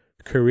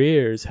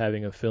careers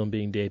having a film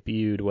being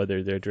debuted,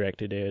 whether they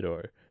directed it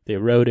or they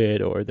wrote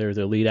it or there's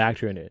a lead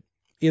actor in it.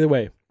 Either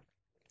way,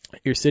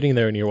 you're sitting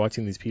there and you're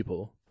watching these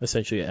people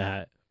essentially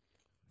at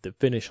the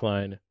finish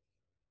line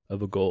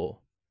of a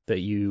goal that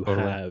you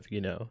Totally. have,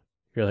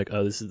 you're like,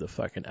 oh, this is the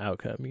fucking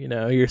outcome,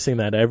 you're seeing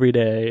that every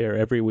day or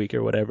every week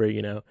or whatever,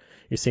 you're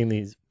seeing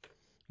these,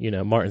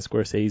 Martin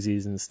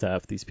Scorsese's and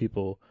stuff, these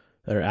people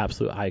that are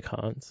absolute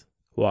icons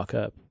walk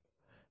up.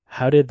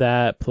 How did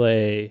that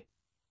play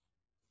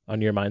on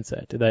your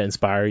mindset? Did that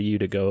inspire you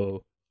to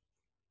go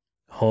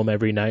home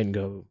every night and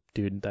go,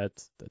 dude,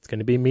 that's going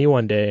to be me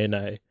one day and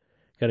I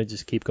got to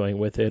just keep going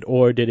with it?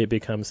 Or did it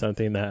become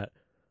something that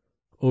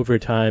over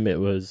time it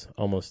was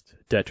almost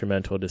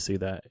detrimental to see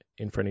that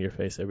in front of your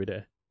face every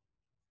day?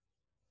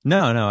 No,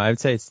 I would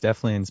say it's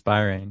definitely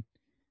inspiring.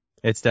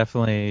 It's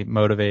definitely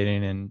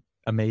motivating and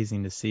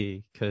amazing to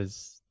see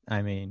because,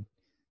 I mean,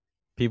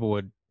 people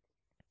would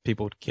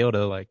kill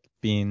to like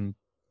be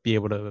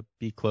able to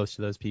be close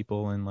to those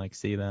people and like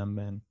see them,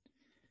 and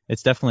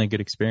it's definitely a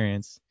good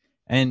experience.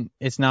 And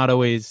it's not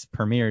always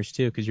premieres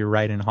too, because you're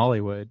right in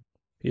Hollywood.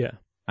 Yeah.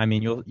 I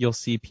mean, you'll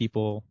see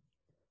people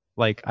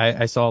like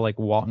I saw like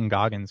Walton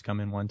Goggins come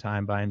in one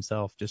time by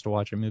himself just to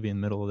watch a movie in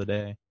the middle of the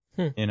day,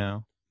 Hmm. you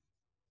know.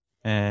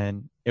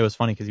 And it was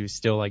funny because he was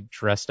still like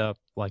dressed up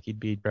like he'd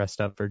be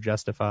dressed up for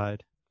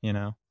Justified, you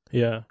know.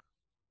 Yeah.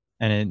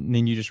 And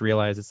then you just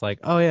realize it's like,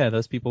 oh yeah,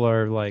 those people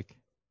are like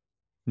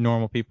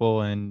normal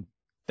people, and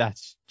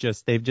that's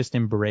just they've just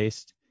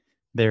embraced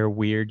their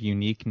weird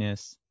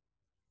uniqueness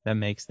that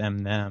makes them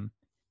them,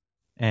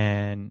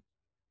 and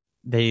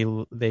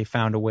they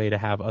found a way to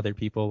have other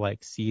people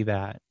like see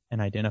that and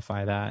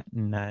identify that,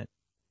 and that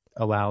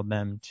allowed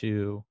them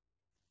to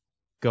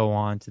go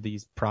on to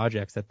these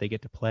projects that they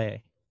get to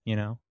play, you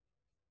know.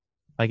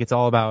 Like it's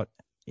all about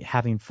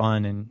having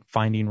fun and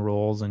finding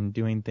roles and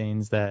doing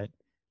things that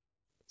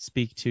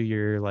speak to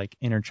your like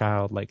inner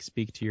child, like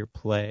speak to your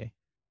play,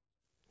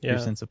 your Yeah.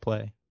 sense of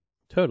play.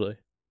 Totally.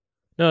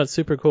 No, it's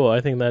super cool.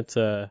 I think that's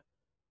a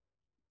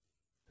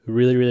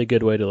really, really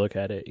good way to look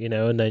at it,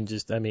 and then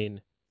just, I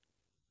mean,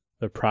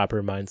 the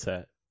proper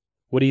mindset.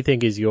 What do you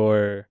think is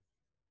your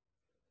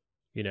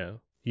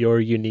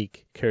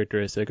unique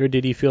characteristic? Or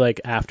did you feel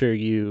like after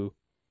you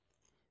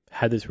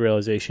had this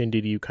realization,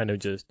 did you kind of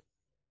just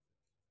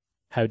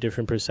have a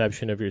different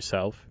perception of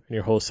yourself and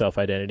your whole self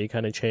identity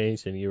kind of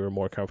changed and you were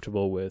more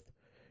comfortable with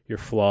your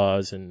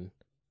flaws and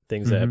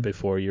things that Hmm.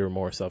 before you were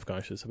more self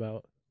conscious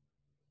about?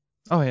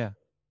 Oh yeah.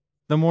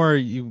 The more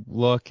you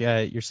look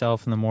at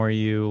yourself and the more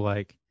you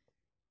like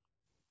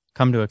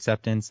come to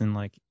acceptance and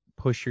like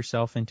push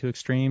yourself into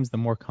extremes, the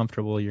more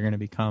comfortable you're going to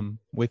become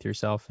with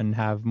yourself and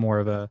have more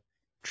of a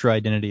true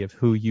identity of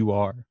who you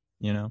are,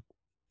 you know?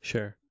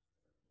 Sure.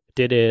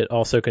 Did it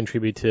also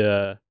contribute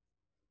to,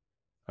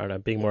 I don't know,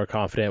 being more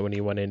confident when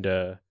you went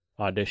into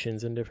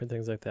auditions and different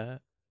things like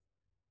that?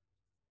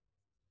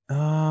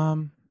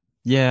 Um,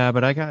 yeah,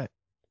 but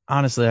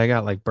honestly, I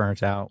got like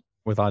burnt out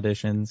with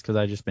auditions because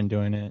I just been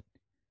doing it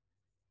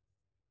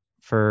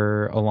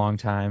for a long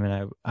time,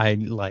 and I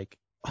like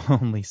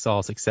only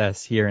saw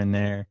success here and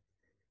there.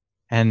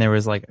 And there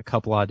was like a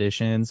couple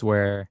auditions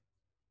where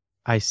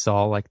I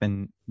saw like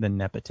the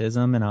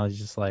nepotism, and I was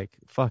just like,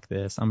 fuck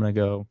this. I'm gonna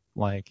go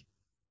like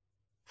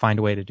find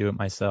a way to do it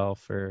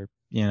myself, or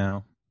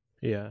Yeah.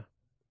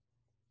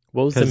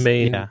 What was the because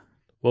main yeah.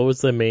 what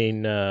was the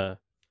main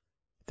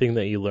thing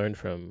that you learned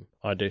from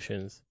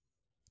auditions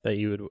that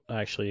you would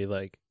actually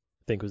like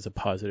think was a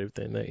positive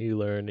thing that you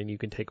learned and you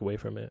can take away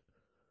from it?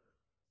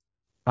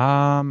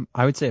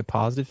 I would say a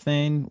positive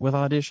thing with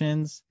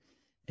auditions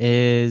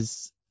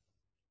is,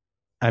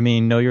 I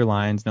mean, know your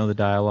lines, know the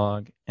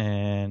dialogue,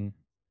 and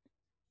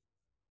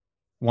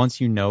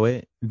once you know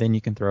it, then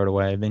you can throw it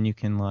away. Then you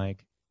can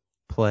like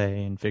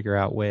play and figure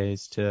out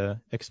ways to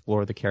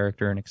explore the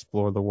character and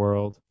explore the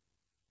world,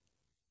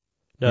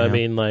 No, you I know?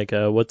 mean like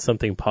what's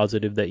something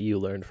positive that you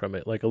learned from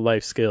it? Like a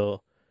life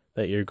skill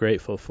that you're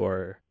grateful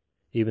for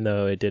even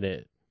though it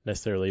didn't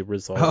necessarily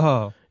result.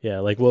 Oh, Yeah,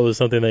 like what was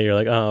something that you're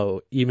like,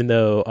 "Oh, even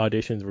though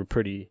auditions were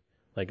pretty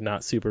like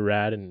not super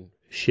rad and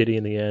shitty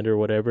in the end or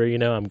whatever,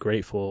 I'm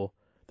grateful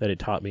that it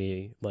taught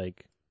me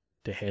like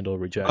to handle oh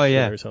rejection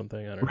yeah. or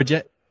something." I don't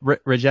know.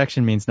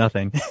 Rejection means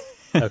nothing.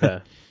 Okay.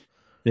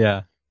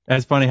 Yeah.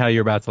 It's funny how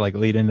you're about to like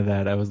lead into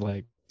that. I was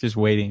like just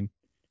waiting.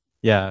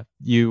 Yeah,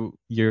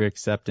 your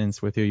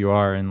acceptance with who you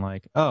are and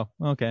like, oh,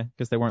 okay,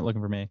 because they weren't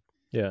looking for me.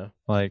 Yeah.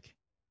 Like,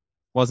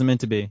 wasn't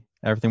meant to be.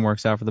 Everything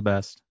works out for the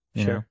best,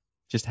 you know? Sure.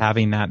 Just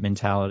having that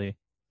mentality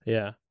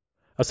Yeah. I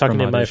was from talking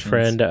to my auditions.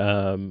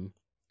 friend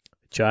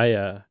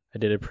Jaya. I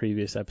did a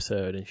previous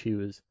episode and she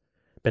was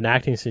been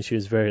acting since she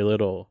was very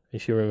little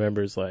and she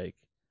remembers like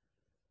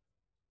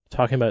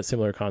talking about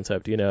similar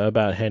concept,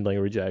 about handling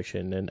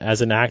rejection and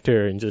as an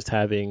actor and just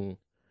having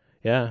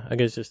I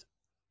guess just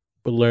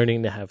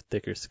learning to have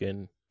thicker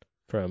skin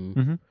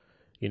from,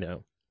 Hmm.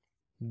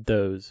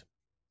 those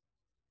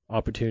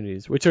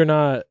opportunities, which are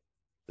not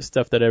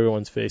stuff that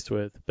everyone's faced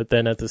with. But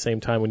then at the same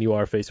time, when you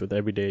are faced with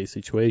everyday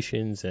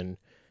situations and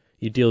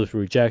you deal with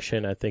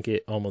rejection, I think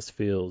it almost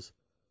feels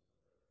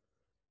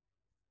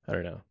I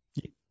don't know.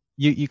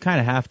 You kind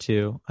of have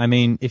to. I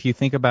mean, if you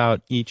think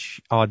about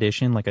each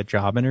audition like a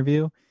job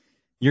interview,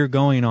 you're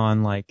going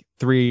on like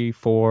 3,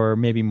 4,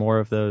 maybe more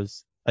of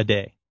those a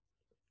day.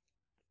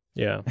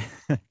 Yeah,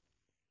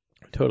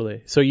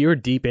 totally. So you were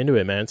deep into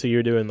it, man. So you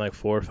were doing like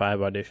 4 or 5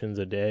 auditions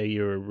a day.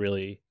 You were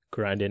really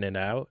grinding it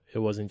out. It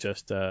wasn't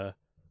just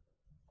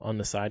on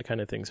the side kind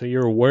of thing. So you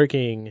were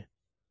working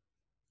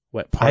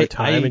what I part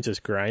time and I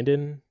just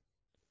grinding.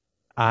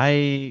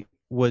 I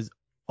was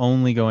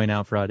only going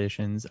out for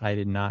auditions. I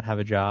did not have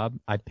a job.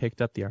 I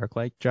picked up the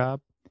ArcLight job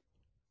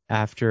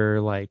after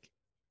like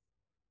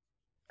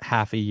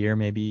half a year,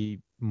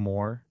 maybe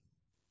more,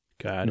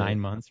 Got it. 9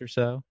 months or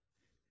so.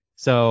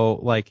 So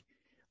like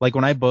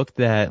when I booked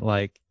that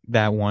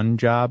one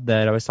job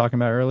that I was talking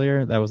about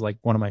earlier, that was like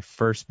one of my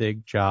first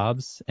big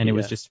jobs, and it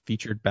was Yeah. just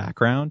featured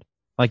background.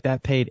 Like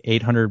that paid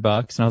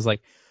 $800, and I was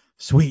like,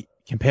 sweet,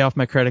 can pay off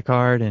my credit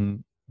card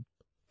and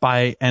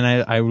buy. And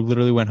I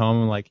literally went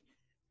home and like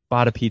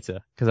bought a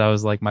pizza because I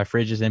was like, my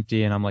fridge is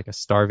empty and I'm like a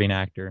starving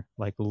actor,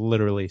 like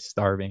literally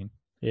starving.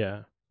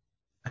 Yeah.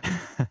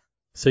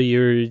 So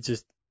you're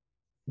just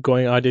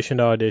going audition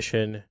to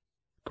audition,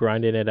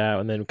 grinding it out,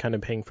 and then kind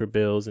of paying for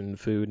bills and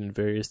food and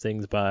various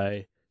things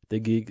by the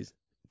gigs,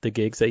 the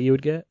gigs that you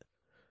would get.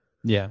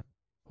 Yeah.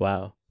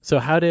 Wow. So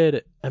how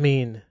did, I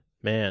mean,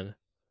 man,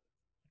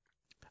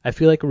 I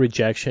feel like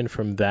rejection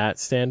from that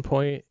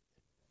standpoint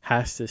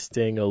has to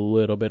sting a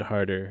little bit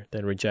harder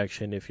than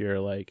rejection if you're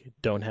like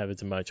don't have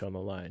as much on the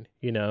line.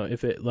 You know,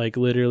 if it like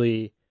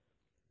literally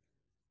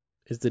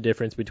is the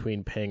difference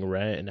between paying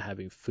rent and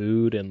having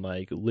food and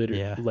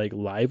Yeah. like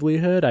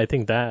livelihood, I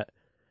think that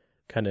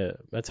kind of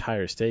that's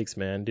higher stakes,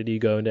 man. Did you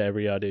go into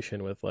every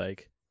audition with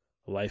like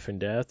life and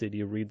death? Did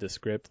you read the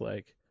script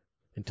like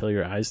until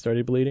your eyes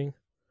started bleeding?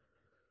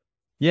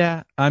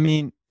 Yeah. I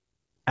mean,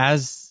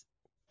 as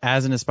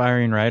as an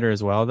aspiring writer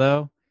as well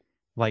though,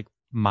 like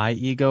my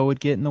ego would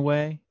get in the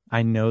way.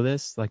 I know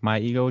this, like my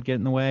ego would get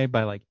in the way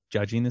by like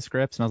judging the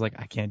scripts, and I was like,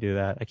 I can't do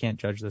that. I can't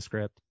judge the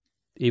script,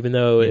 Even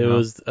though you it know?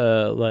 was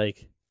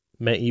like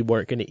meant you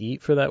weren't gonna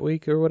eat for that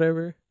week or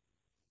whatever,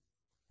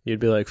 you'd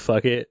be like,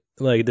 fuck it,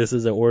 like this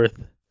isn't worth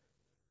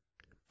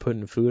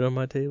putting food on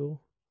my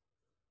table.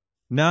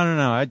 No, no,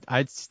 no.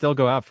 I'd still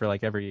go out for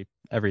like Oh,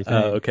 everything.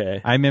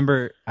 okay. I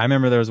remember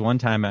there was one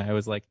time I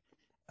was like,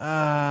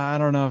 I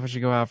don't know if I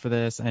should go out for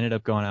this. I ended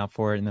up going out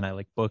for it, and then I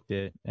like booked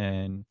it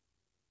and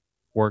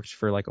worked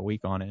for like a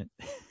week on it.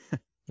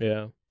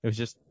 Yeah, It was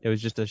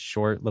just a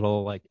short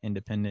little like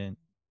independent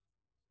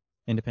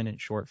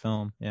short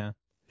film. Yeah.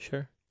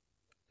 sure.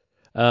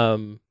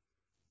 Um,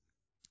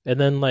 and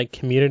then like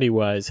community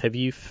wise, have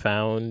you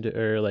found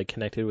or like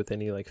connected with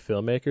any like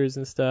filmmakers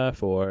and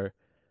stuff, or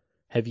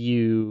have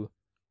you,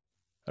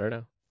 I don't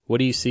know, what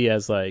do you see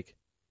as like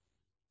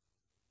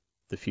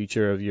the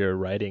future of your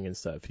writing and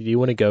stuff? Do you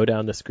want to go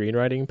down the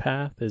screenwriting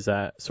path? Is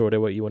that sort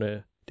of what you want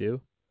to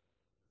do?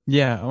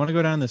 Yeah, I want to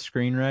go down the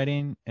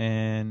screenwriting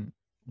and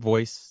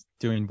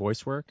doing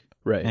voice work,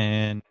 Right.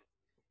 and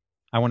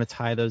I want to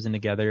tie those in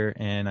together,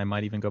 and I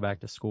might even go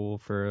back to school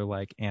for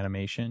like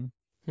animation,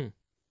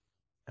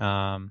 Hmm.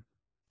 um,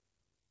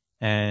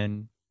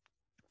 and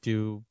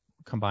do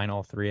combine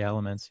all three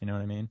elements. You know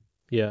what I mean?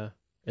 Yeah.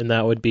 And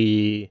that would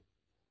be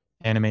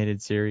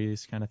Animated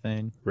series kind of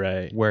thing,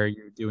 right. where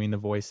you're doing the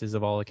voices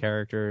of all the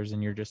characters,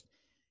 and you're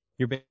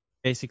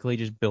basically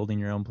just building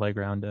your own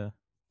playground to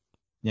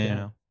you Yeah.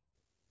 know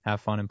have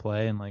fun and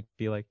play, and like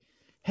be like,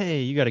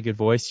 hey, you got a good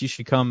voice, you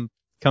should come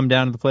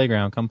down to the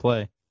playground, come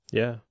play.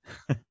 Yeah.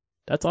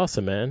 That's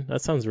awesome, man.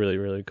 That sounds really,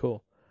 really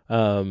cool.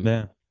 Um,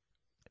 Yeah.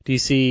 do you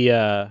see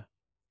I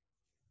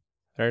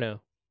don't know.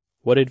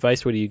 What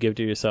advice would you give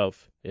to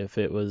yourself if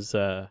it was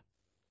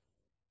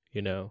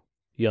you know,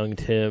 young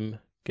Tim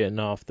getting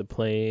off the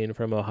plane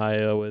from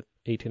Ohio with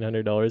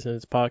 $1,800 in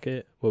his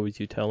pocket? What would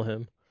you tell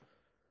him?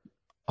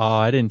 Oh,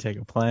 I didn't take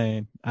a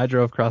plane. I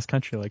drove cross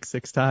country like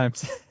 6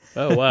 times.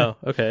 Oh, wow.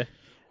 Okay.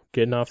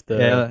 Getting off the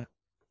Yeah.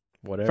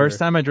 whatever. First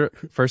time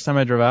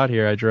I drove out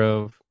here, I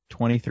drove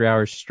 23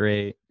 hours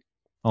straight,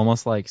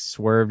 almost like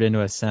swerved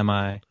into a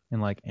semi in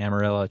like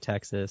Amarillo,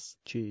 Texas.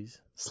 Jeez.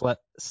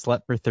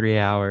 Slept for 3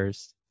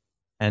 hours,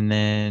 and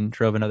then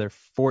drove another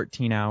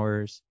 14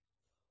 hours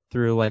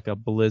through like a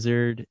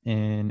blizzard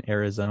in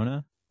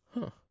Arizona,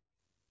 Huh.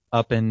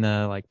 up in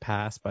the like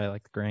pass by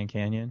like the Grand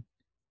Canyon,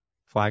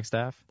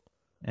 Flagstaff,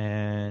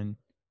 and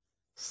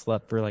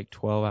slept for like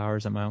 12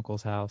 hours at my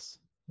uncle's house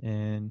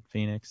in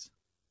Phoenix,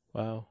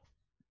 Wow.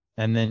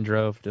 and then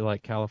drove to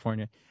like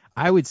California.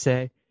 I would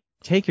say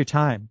take your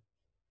time,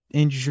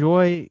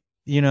 enjoy,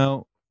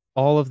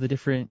 all of the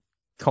different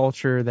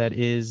culture that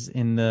is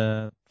in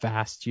the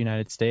vast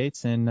United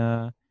States,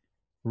 and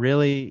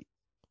really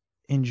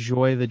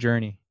enjoy the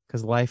journey,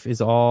 because life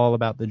is all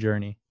about the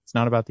journey. It's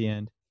not about the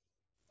end.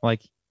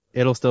 Like,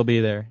 it'll still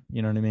be there.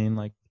 You know what I mean?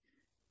 Like,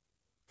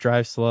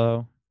 drive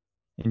slow,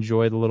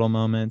 enjoy the little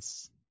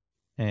moments,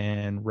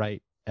 and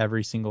write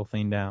every single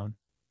thing down.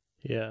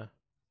 Yeah.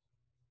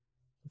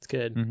 That's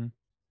good. Hmm.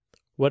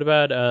 What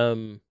about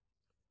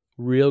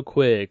real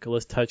quick,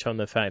 let's touch on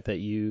the fact that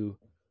you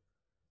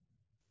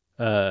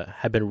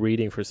have been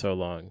reading for so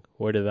long.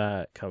 Where did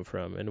that come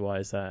from, and why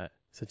is that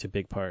such a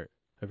big part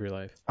of your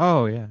life?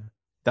 Oh yeah,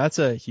 that's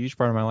a huge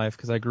part of my life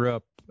because I grew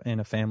up in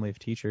a family of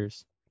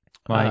teachers.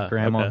 My Ah,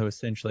 grandma, okay. who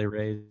essentially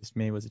raised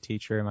me, was a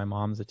teacher, and my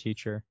mom's a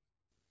teacher.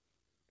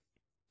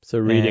 So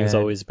reading's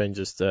And always been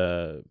just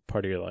a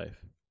part of your life.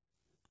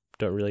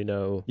 Don't really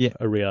know yeah,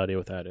 a reality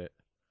without it.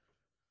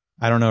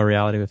 I don't know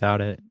reality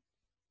without it.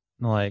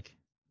 Like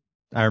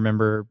I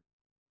remember,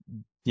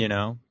 you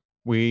know,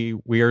 we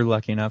are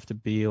lucky enough to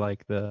be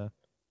like the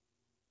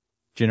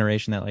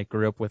generation that like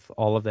grew up with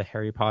all of the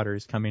Harry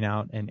Potters coming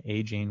out and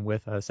aging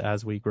with us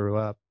as we grew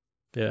up.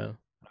 Yeah,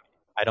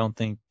 I don't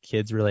think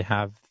kids really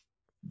have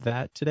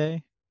that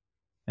today.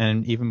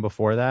 And even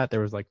before that, there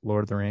was like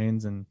Lord of the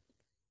Rings, and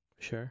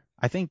sure.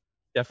 I think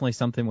definitely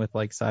something with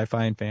like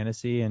sci-fi and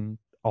fantasy and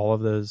all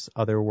of those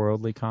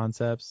otherworldly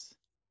concepts,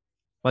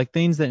 like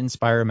things that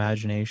inspire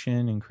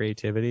imagination and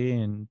creativity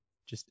and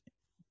just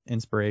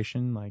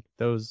inspiration, like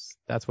those,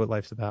 that's what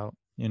life's about,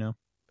 you know?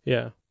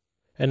 Yeah.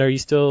 And are you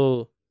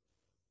still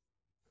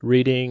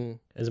reading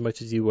as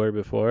much as you were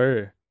before,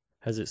 or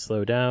has it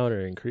slowed down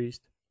or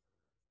increased?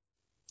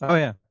 Oh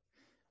yeah.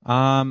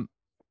 Um,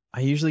 I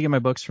usually get my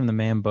books from the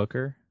Man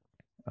Booker.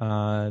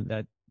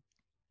 That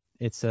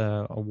it's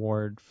a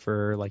award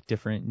for like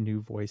different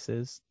new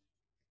voices,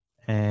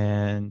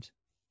 and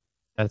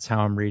that's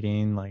how I'm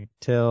reading like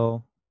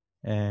Till,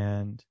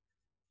 and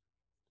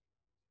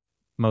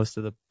most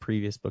of the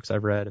previous books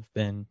I've read have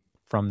been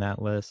from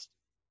that list.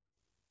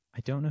 I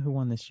don't know who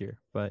won this year,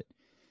 but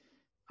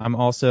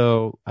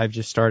I've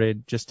just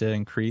started just to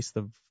increase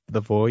the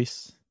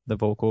voice, the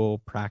vocal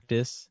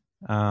practice.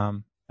 I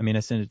mean, I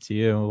sent it to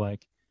you,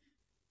 like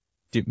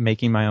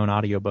making my own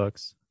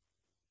audiobooks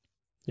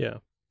Yeah.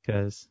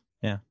 because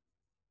yeah.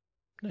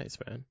 Nice,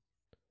 man.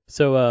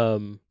 So,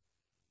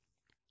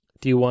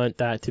 do you want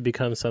that to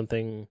become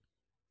something?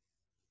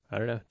 I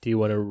don't know. Do you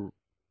want to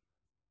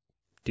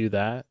do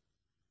that?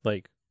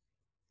 Like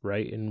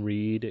write and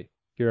read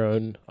your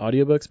own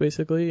audiobooks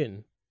basically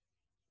and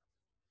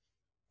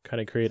kind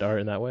of create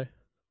art in that way?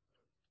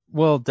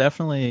 Well,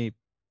 definitely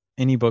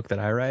any book that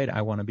I write,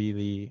 I want to be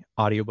the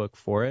audiobook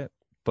for it,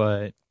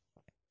 but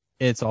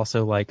it's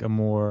also like a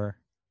more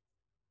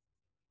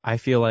I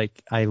feel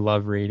like I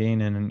love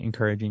reading and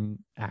encouraging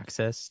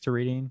access to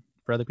reading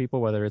for other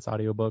people, whether it's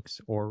audiobooks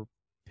or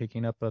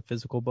picking up a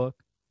physical book.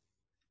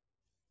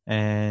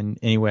 And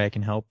any way I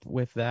can help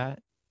with that,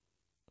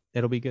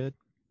 it'll be good,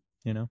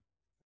 you know?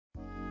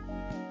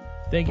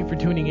 Thank you for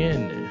tuning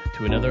in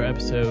to another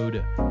episode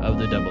of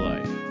The Double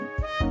Life.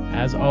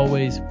 As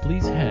always,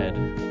 please head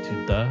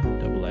to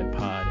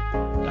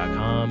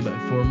thedoublelifepod.com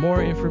for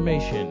more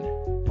information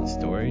and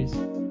stories.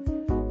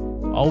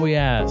 All we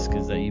ask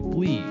is that you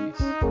please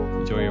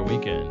enjoy your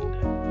weekend.